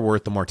houses are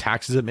worth, the more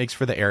taxes it makes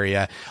for the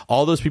area.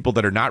 All those people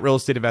that are not real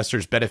estate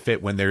investors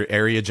benefit when their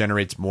area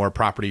generates more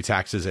property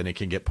taxes and it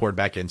can get poured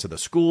back into the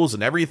schools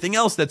and everything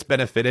else that's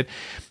benefited.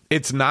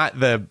 It's not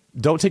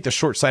don't take the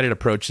short-sighted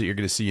approach that you're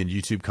going to see in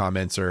YouTube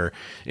comments or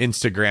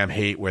Instagram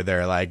hate where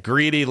they're like,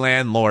 greedy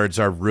landlords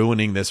are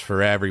ruining this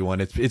for everyone.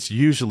 It's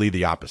usually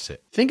the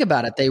opposite. Think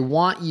about it. They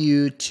want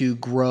you to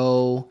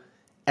grow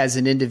as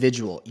an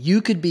individual.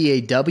 You could be a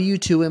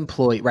W-2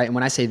 employee, right? And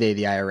when I say they,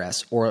 the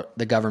IRS or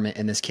the government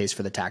in this case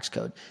for the tax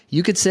code,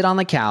 you could sit on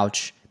the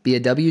couch, be a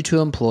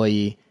W-2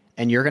 employee,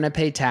 and you're going to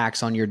pay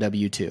tax on your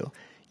W-2.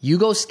 You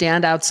go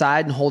stand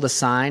outside and hold a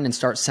sign and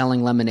start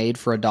selling lemonade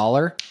for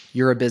 $1,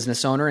 you're a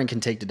business owner and can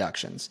take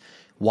deductions.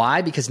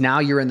 Why? Because now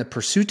you're in the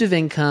pursuit of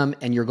income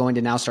and you're going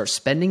to now start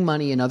spending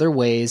money in other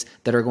ways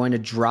that are going to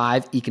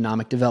drive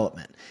economic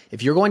development.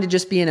 If you're going to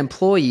just be an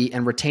employee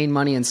and retain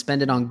money and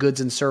spend it on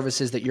goods and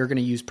services that you're going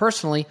to use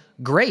personally,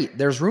 great.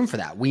 There's room for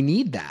that. We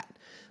need that.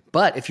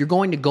 But if you're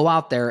going to go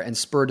out there and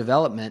spur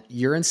development,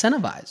 you're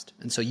incentivized.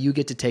 And so you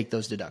get to take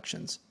those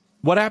deductions.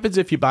 What happens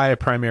if you buy a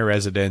primary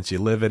residence, you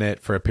live in it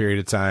for a period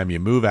of time, you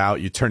move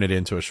out, you turn it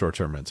into a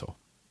short-term rental?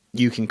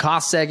 You can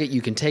cost seg it,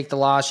 you can take the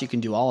loss, you can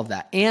do all of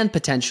that. And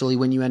potentially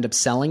when you end up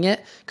selling it,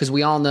 because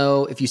we all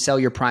know if you sell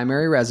your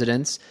primary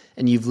residence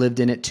and you've lived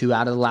in it 2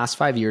 out of the last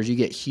 5 years, you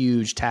get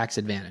huge tax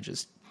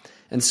advantages.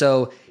 And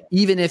so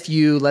even if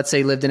you, let's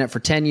say, lived in it for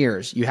 10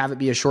 years, you have it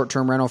be a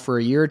short-term rental for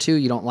a year or two,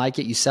 you don't like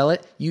it, you sell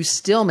it, you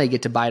still may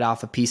get to bite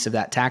off a piece of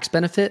that tax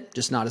benefit,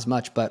 just not as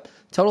much, but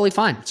totally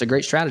fine. It's a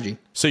great strategy.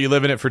 So you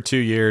live in it for 2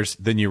 years,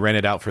 then you rent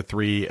it out for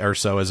 3 or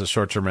so as a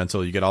short-term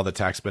rental. You get all the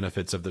tax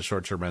benefits of the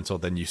short-term rental.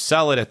 Then you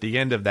sell it at the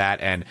end of that,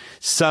 and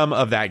some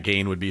of that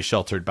gain would be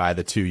sheltered by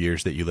the 2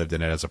 years that you lived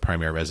in it as a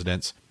primary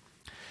residence.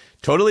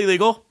 Totally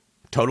legal.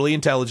 Totally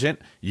intelligent.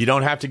 You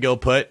don't have to go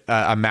put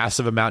a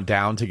massive amount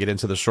down to get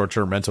into the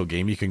short-term rental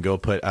game. You can go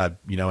put an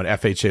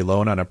FHA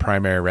loan on a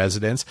primary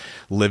residence,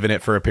 live in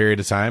it for a period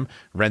of time,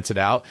 rent it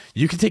out.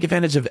 You can take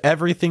advantage of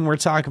everything we're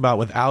talking about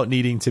without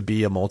needing to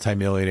be a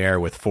multimillionaire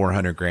with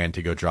 $400,000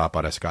 to go drop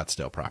on a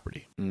Scottsdale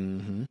property.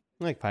 Mm-hmm.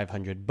 Like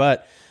 500,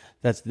 but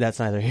that's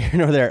neither here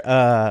nor there.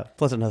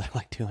 Plus another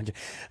 200.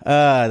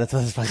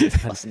 That's fine.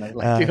 Plus another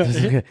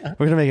 200.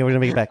 We're gonna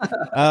make it back.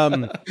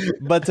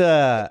 But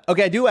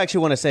okay, I do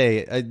actually want to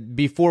say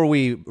before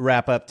we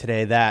wrap up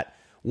today that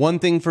one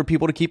thing for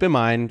people to keep in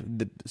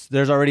mind: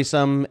 there's already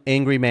some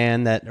angry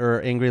man or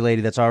angry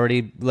lady that's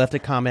already left a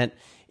comment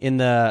in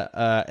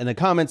the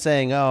comments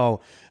saying,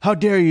 "Oh, how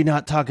dare you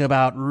not talk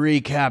about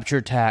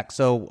recapture tax?"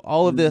 So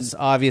all of this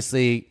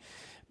obviously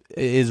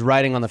is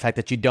riding on the fact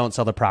that you don't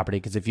sell the property,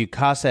 because if you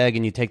cost egg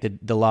and you take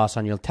the loss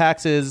on your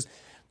taxes,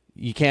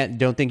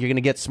 don't think you're going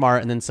to get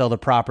smart and then sell the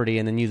property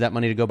and then use that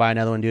money to go buy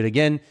another one and do it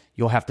again.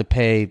 You'll have to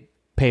pay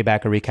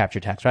back a recapture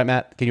tax, right,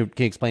 Matt? Can you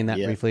explain that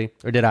briefly?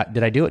 Or did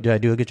I do it? Did I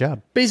do a good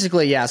job?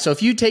 Basically, yeah. So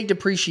if you take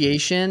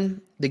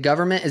depreciation, the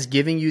government is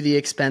giving you the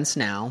expense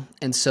now.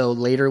 And so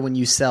later when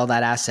you sell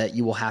that asset,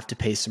 you will have to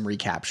pay some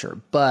recapture.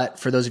 But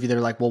for those of you that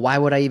are like, well, why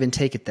would I even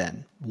take it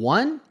then?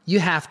 One, you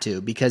have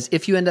to, because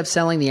if you end up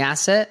selling the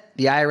asset,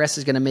 the IRS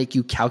is going to make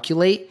you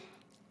calculate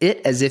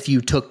it as if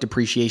you took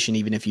depreciation,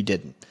 even if you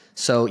didn't.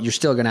 So you're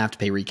still going to have to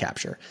pay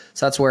recapture.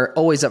 So that's where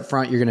always up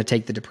front, you're going to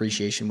take the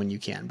depreciation when you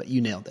can, but you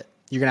nailed it.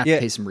 You're going to have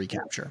to pay some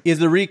recapture. Is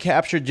the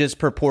recapture just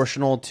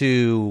proportional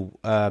to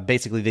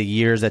basically the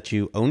years that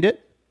you owned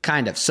it?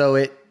 Kind of.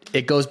 So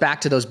it goes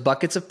back to those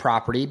buckets of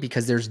property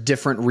because there's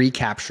different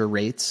recapture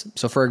rates.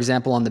 So for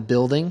example, on the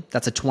building,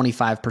 that's a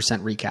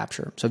 25%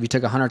 recapture. So if you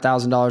took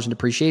 $100,000 in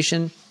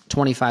depreciation,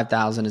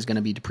 25,000 is going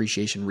to be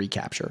depreciation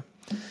recapture.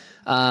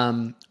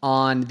 On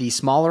the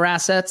smaller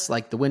assets,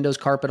 like the windows,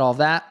 carpet, all of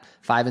that,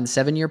 5 and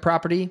 7 year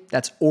property,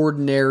 that's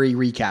ordinary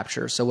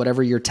recapture. So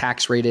whatever your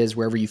tax rate is,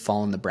 wherever you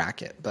fall in the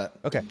bracket. But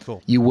Okay,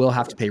 cool. you will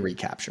have to pay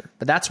recapture.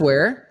 But that's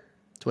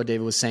what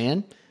David was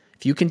saying.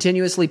 If you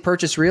continuously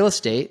purchase real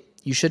estate,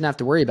 you shouldn't have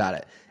to worry about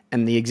it.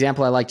 And the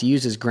example I like to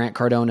use is Grant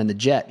Cardone and the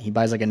jet. He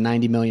buys like a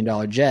 $90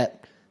 million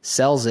jet,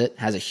 sells it,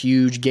 has a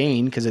huge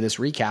gain because of this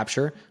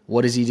recapture.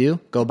 What does he do?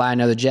 Go buy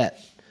another jet.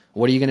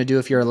 What are you going to do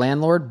if you're a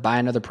landlord? Buy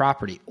another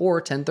property or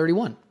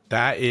 1031.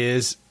 That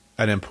is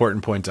an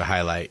important point to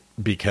highlight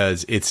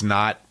because it's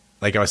not,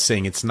 like I was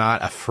saying, it's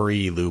not a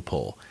free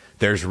loophole.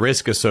 There's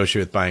risk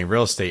associated with buying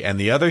real estate. And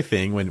the other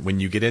thing, when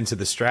you get into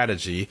the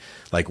strategy,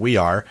 like we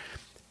are,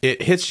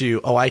 it hits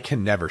you, oh, I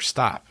can never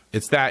stop.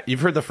 It's that,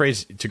 you've heard the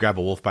phrase to grab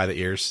a wolf by the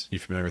ears. You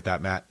familiar with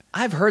that, Matt?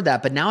 I've heard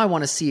that, but now I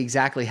want to see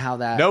exactly how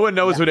that... No one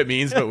knows what it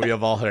means, but we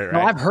have all heard it,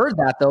 right? No, I've heard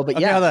that though, but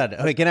Okay, yeah. hold on.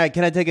 Okay,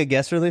 can I take a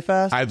guess really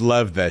fast? I'd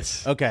love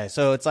this. Okay,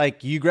 so it's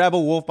like you grab a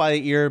wolf by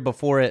the ear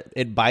before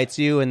it bites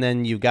you, and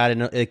then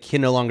it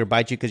can no longer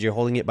bite you because you're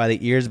holding it by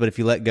the ears, but if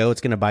you let go,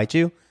 it's going to bite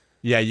you?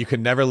 Yeah, you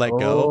can never let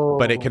go,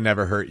 but it can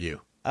never hurt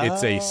you.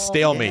 It's a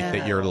stalemate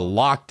that you're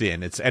locked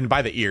in. And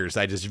by the ears,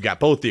 you've got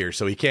both ears,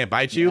 so he can't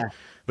bite you,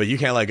 but you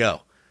can't let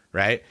go,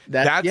 right?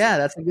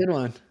 That's a good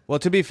one. Well,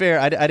 to be fair,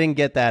 I didn't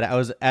get that.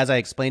 As I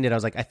explained it, I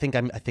was like, I think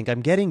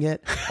I'm getting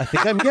it. I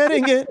think I'm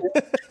getting it.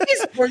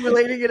 He's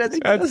formulating it as he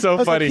goes. That's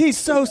so funny. Like, he's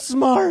so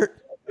smart.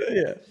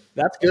 Yeah.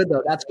 That's good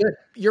though. That's good.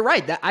 You're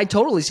right. I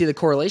totally see the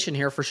correlation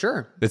here for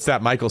sure. It's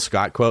that Michael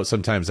Scott quote.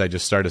 Sometimes I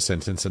just start a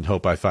sentence and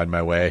hope I find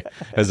my way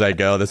as I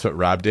go. That's what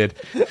Rob did.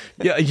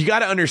 Yeah, you got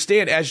to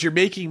understand as you're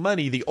making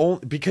money,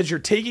 because you're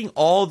taking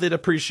all the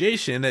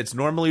depreciation that's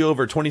normally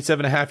over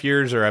 27 and a half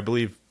years, or I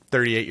believe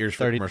 38 years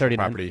for commercial 39.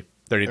 property.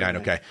 39,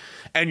 okay.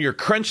 And you're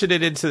crunching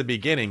it into the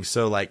beginning.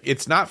 So like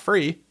it's not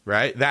free,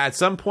 right? That at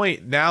some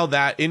point now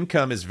that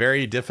income is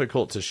very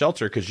difficult to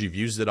shelter because you've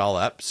used it all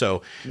up.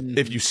 So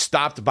if you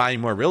stopped buying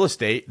more real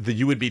estate,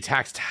 you would be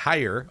taxed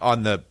higher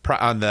on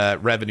the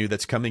revenue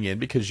that's coming in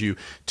because you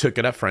took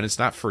it up front. It's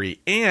not free.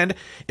 And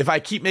if I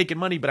keep making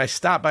money, but I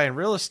stop buying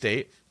real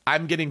estate,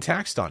 I'm getting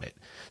taxed on it.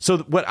 So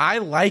what I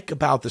like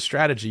about the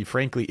strategy,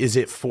 frankly, is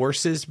it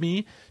forces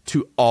me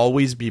to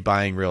always be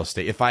buying real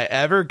estate. If I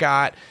ever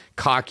got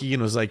cocky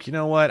and was like, you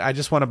know what, I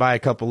just want to buy a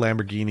couple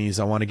Lamborghinis.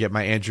 I want to get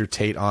my Andrew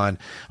Tate on.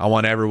 I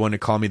want everyone to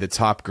call me the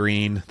top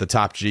green, the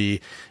top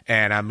G,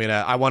 and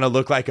I want to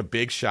look like a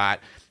big shot.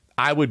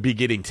 I would be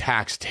getting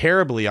taxed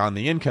terribly on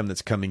the income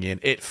that's coming in.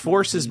 It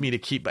forces me to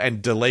keep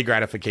and delay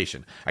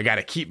gratification. I got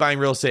to keep buying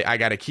real estate. I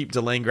got to keep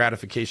delaying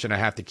gratification. I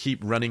have to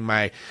keep running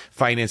my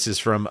finances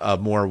from a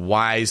more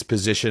wise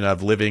position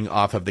of living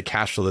off of the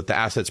cash flow that the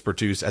assets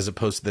produce, as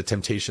opposed to the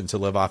temptation to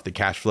live off the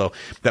cash flow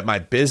that my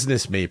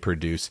business may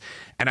produce.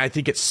 And I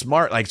think it's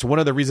smart. Like, it's one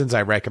of the reasons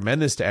I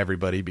recommend this to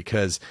everybody,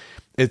 because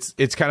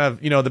it's kind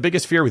of, the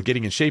biggest fear with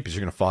getting in shape is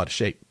you're going to fall out of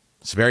shape.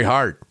 It's very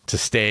hard to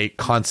stay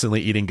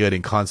constantly eating good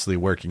and constantly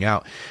working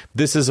out.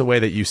 This is a way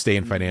that you stay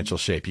in financial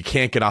shape. You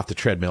can't get off the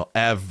treadmill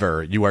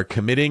ever. You are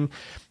committing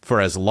for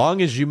as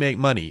long as you make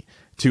money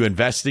to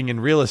investing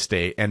in real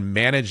estate and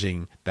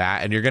managing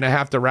that. And you're going to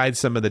have to ride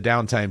some of the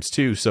downtimes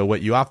too. So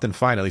what you often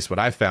find, at least what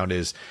I've found,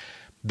 is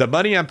the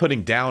money I'm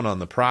putting down on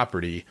the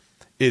property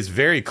is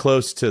very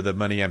close to the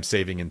money I'm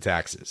saving in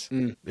taxes.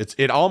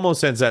 It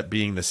almost ends up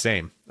being the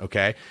same.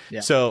 Okay.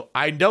 Yeah. So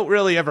I don't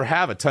really ever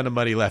have a ton of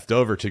money left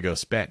over to go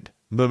spend.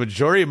 The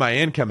majority of my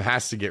income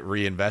has to get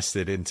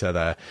reinvested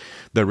into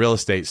the real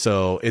estate.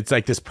 So it's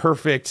like this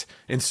perfect,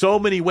 in so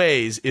many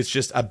ways, it's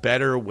just a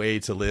better way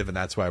to live. And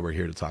that's why we're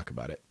here to talk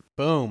about it.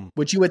 Boom.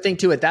 Which you would think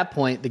too, at that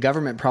point, the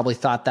government probably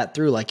thought that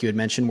through, like you had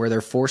mentioned, where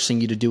they're forcing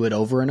you to do it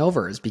over and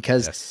over, is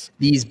because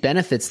these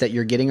benefits that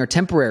you're getting are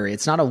temporary.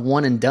 It's not a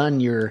one and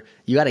done. You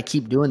got to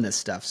keep doing this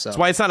stuff. So that's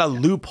why it's not a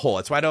loophole.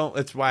 It's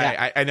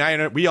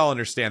why we all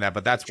understand that,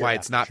 but that's why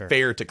it's not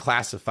fair to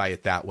classify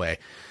it that way.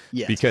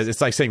 Yes. Because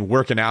it's like saying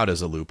working out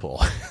is a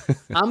loophole.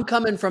 I'm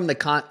coming from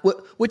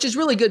which is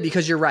really good,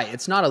 because you're right.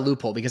 It's not a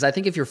loophole, because I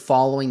think if you're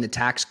following the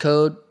tax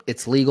code,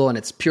 it's legal and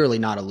it's purely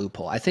not a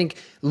loophole. I think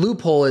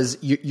loophole is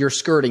you're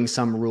skirting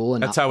some rule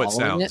and that's not how it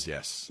sounds. It.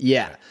 Yes.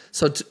 Yeah.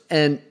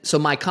 So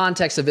my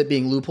context of it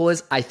being loophole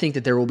is I think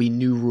that there will be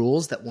new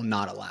rules that will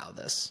not allow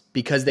this,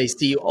 because they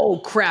see, oh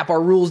crap,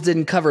 our rules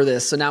didn't cover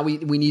this. So now we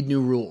need new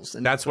rules.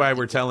 And that's why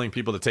we're telling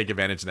people to take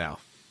advantage now.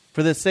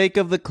 For the sake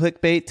of the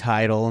clickbait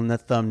title and the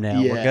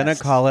thumbnail, we're going to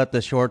call it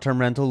the short-term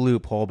rental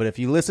loophole. But if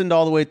you listened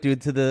all the way through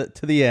to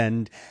the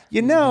end,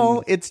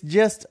 it's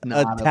just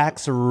a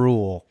tax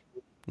rule.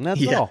 And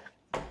that's all.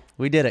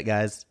 We did it,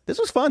 guys. This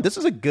was fun. This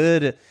was a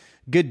good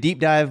deep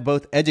dive,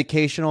 both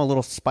educational, a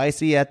little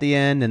spicy at the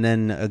end, and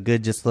then a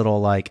good just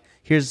little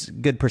here's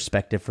good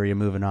perspective for you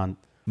moving on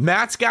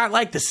Matt's got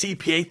like the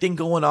CPA thing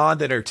going on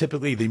that are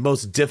typically the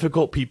most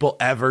difficult people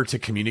ever to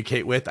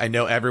communicate with. I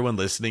know everyone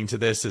listening to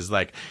this is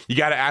like, you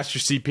got to ask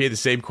your CPA the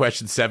same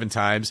question 7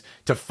 times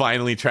to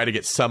finally try to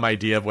get some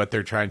idea of what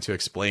they're trying to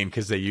explain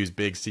because they use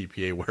big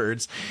CPA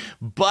words.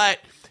 But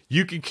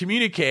you can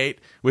communicate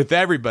with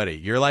everybody.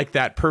 You're like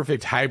that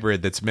perfect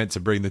hybrid that's meant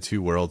to bring the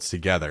two worlds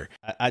together.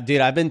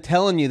 Dude, I've been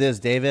telling you this,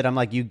 David. I'm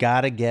like, you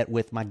got to get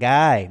with my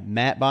guy,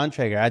 Matt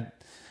Bontrager.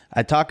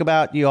 I talk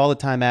about you all the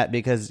time, Matt,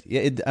 because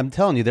I'm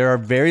telling you, there are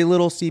very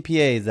little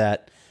CPAs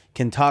that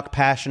can talk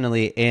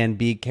passionately and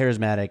be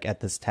charismatic at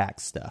this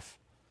tax stuff.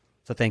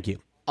 So thank you.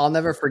 I'll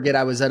never forget,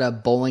 I was at a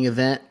bowling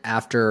event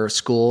after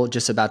school,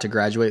 just about to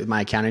graduate with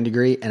my accounting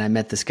degree. And I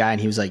met this guy and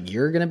he was like,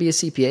 "You're going to be a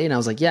CPA?" And I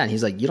was like, "Yeah." And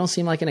he's like, "You don't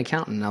seem like an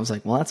accountant." And I was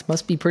like, "Well, that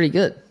must be pretty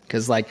good."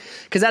 Cause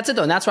that's it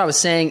though. And that's why I was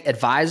saying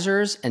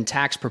advisors and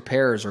tax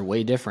preparers are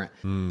way different.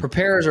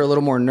 Preparers are a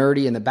little more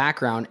nerdy in the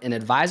background. An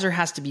advisor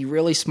has to be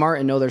really smart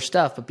and know their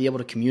stuff, but be able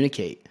to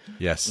communicate.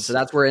 Yes. And so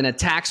that's where in a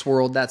tax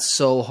world, that's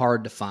so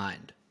hard to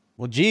find.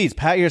 Well, geez,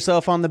 pat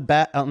yourself on the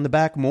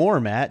back more,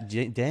 Matt.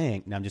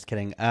 Dang. No, I'm just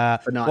kidding.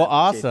 But no, well,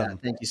 I appreciate awesome.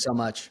 that. Thank you so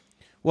much.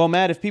 Well,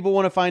 Matt, if people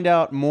want to find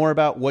out more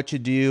about what you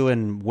do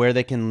and where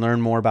they can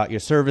learn more about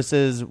your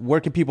services, where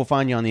can people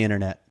find you on the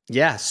internet?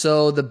 Yeah.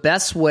 So the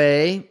best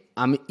way,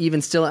 I'm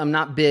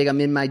not big. I'm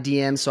in my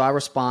DM. So I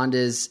respond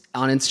is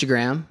on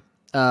Instagram,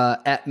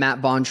 at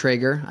Matt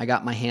Bontrager. I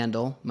got my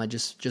handle,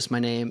 just my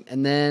name.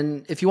 And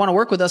then if you want to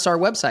work with us, our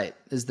website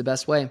is the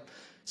best way.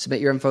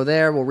 Submit your info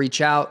there. We'll reach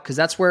out because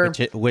that's where.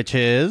 Which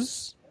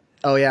is?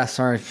 Oh, yeah.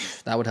 Sorry.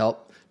 That would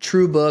help.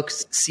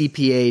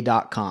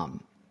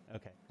 TrueBooksCPA.com.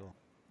 Okay, cool.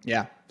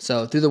 Yeah.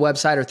 So through the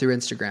website or through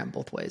Instagram,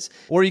 both ways.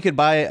 Or you could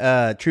buy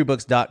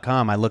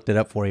TrueBooks.com. I looked it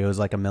up for you. It was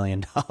like $1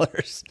 million. Oh,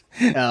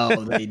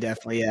 they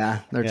definitely,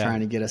 yeah. They're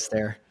trying to get us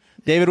there.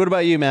 David, what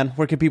about you, man?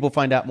 Where can people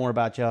find out more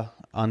about you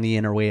on the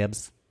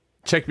interwebs?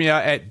 Check me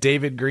out at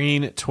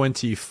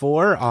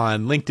DavidGreen24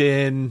 on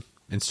LinkedIn,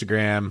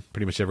 Instagram,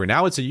 pretty much everywhere.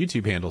 Now it's a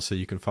YouTube handle, so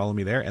you can follow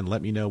me there and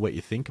let me know what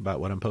you think about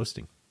what I'm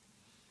posting.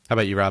 How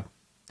about you, Rob?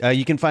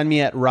 You can find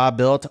me at Rob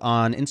Built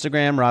on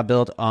Instagram, Rob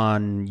Built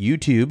on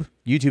YouTube.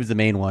 YouTube's the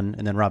main one,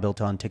 and then Rob Built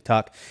on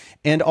TikTok.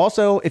 And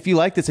also, if you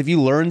like this, if you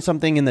learn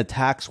something in the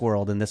tax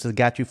world and this has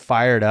got you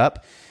fired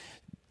up,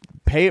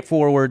 pay it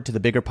forward to the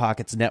Bigger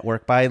Pockets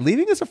Network by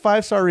leaving us a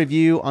 5-star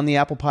review on the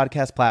Apple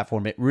Podcast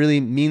platform. It really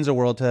means the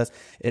world to us.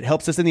 It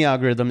helps us in the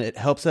algorithm. It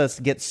helps us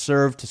get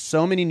served to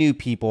so many new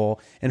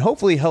people and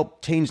hopefully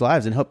help change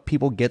lives and help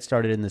people get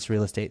started in this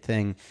real estate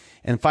thing.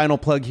 And final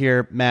plug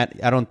here, Matt,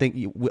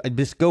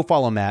 just go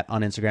follow Matt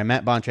on Instagram,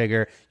 Matt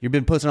Bontrager. You've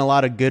been posting a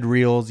lot of good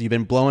reels. You've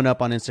been blowing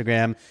up on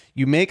Instagram.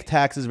 You make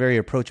taxes very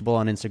approachable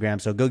on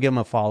Instagram. So go give him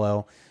a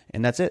follow.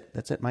 And that's it.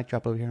 Mic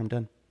drop over here. I'm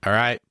done. All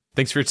right.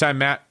 Thanks for your time,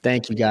 Matt.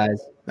 Thank you,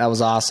 guys. That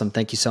was awesome.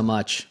 Thank you so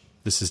much.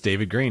 This is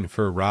David Green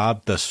for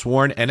Rob, the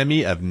sworn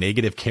enemy of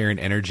negative Karen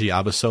Energy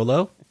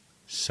Abasolo,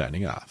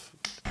 signing off.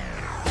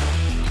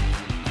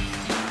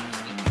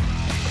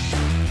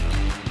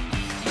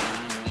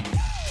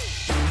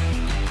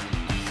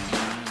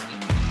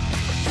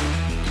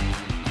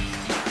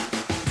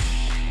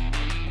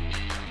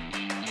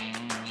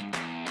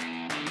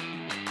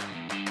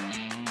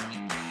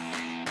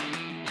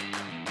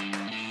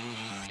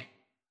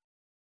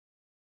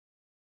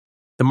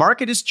 The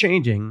market is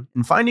changing,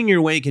 and finding your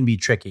way can be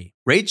tricky.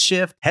 Rates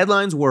shift,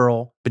 headlines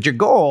whirl, but your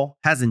goal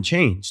hasn't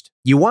changed.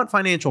 You want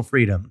financial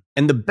freedom,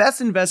 and the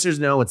best investors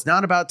know it's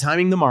not about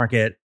timing the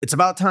market, it's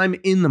about time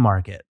in the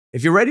market.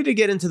 If you're ready to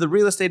get into the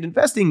real estate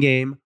investing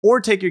game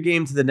or take your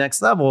game to the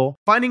next level,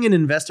 finding an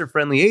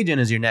investor-friendly agent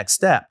is your next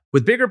step.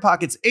 With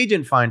BiggerPockets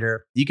Agent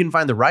Finder, you can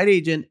find the right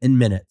agent in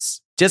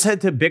minutes. Just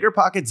head to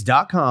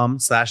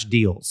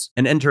biggerpockets.com/deals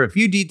and enter a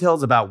few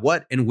details about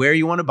what and where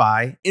you want to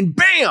buy, and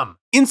bam!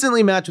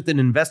 Instantly match with an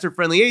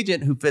investor-friendly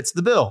agent who fits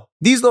the bill.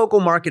 These local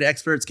market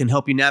experts can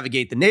help you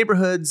navigate the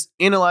neighborhoods,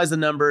 analyze the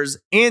numbers,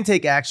 and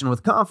take action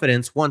with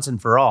confidence once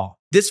and for all.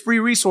 This free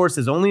resource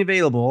is only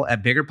available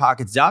at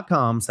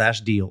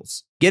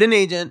biggerpockets.com/deals. Get an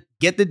agent,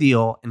 get the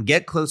deal, and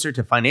get closer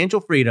to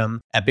financial freedom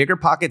at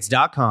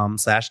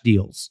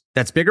biggerpockets.com/deals.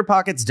 That's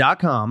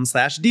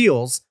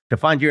biggerpockets.com/deals to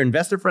find your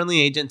investor-friendly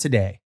agent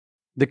today.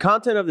 The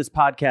content of this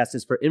podcast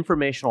is for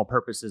informational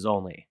purposes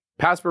only.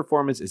 Past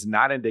performance is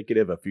not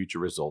indicative of future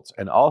results,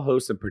 and all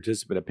host and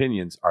participant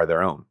opinions are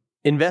their own.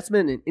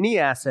 Investment in any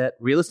asset,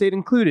 real estate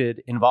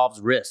included,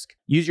 involves risk.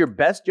 Use your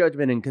best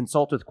judgment and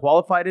consult with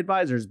qualified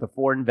advisors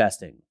before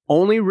investing.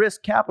 Only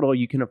risk capital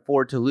you can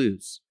afford to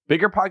lose.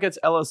 Bigger Pockets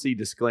LLC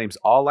disclaims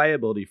all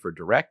liability for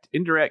direct,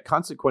 indirect,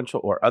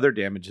 consequential, or other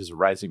damages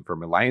arising from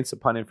reliance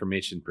upon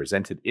information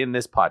presented in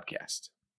this podcast.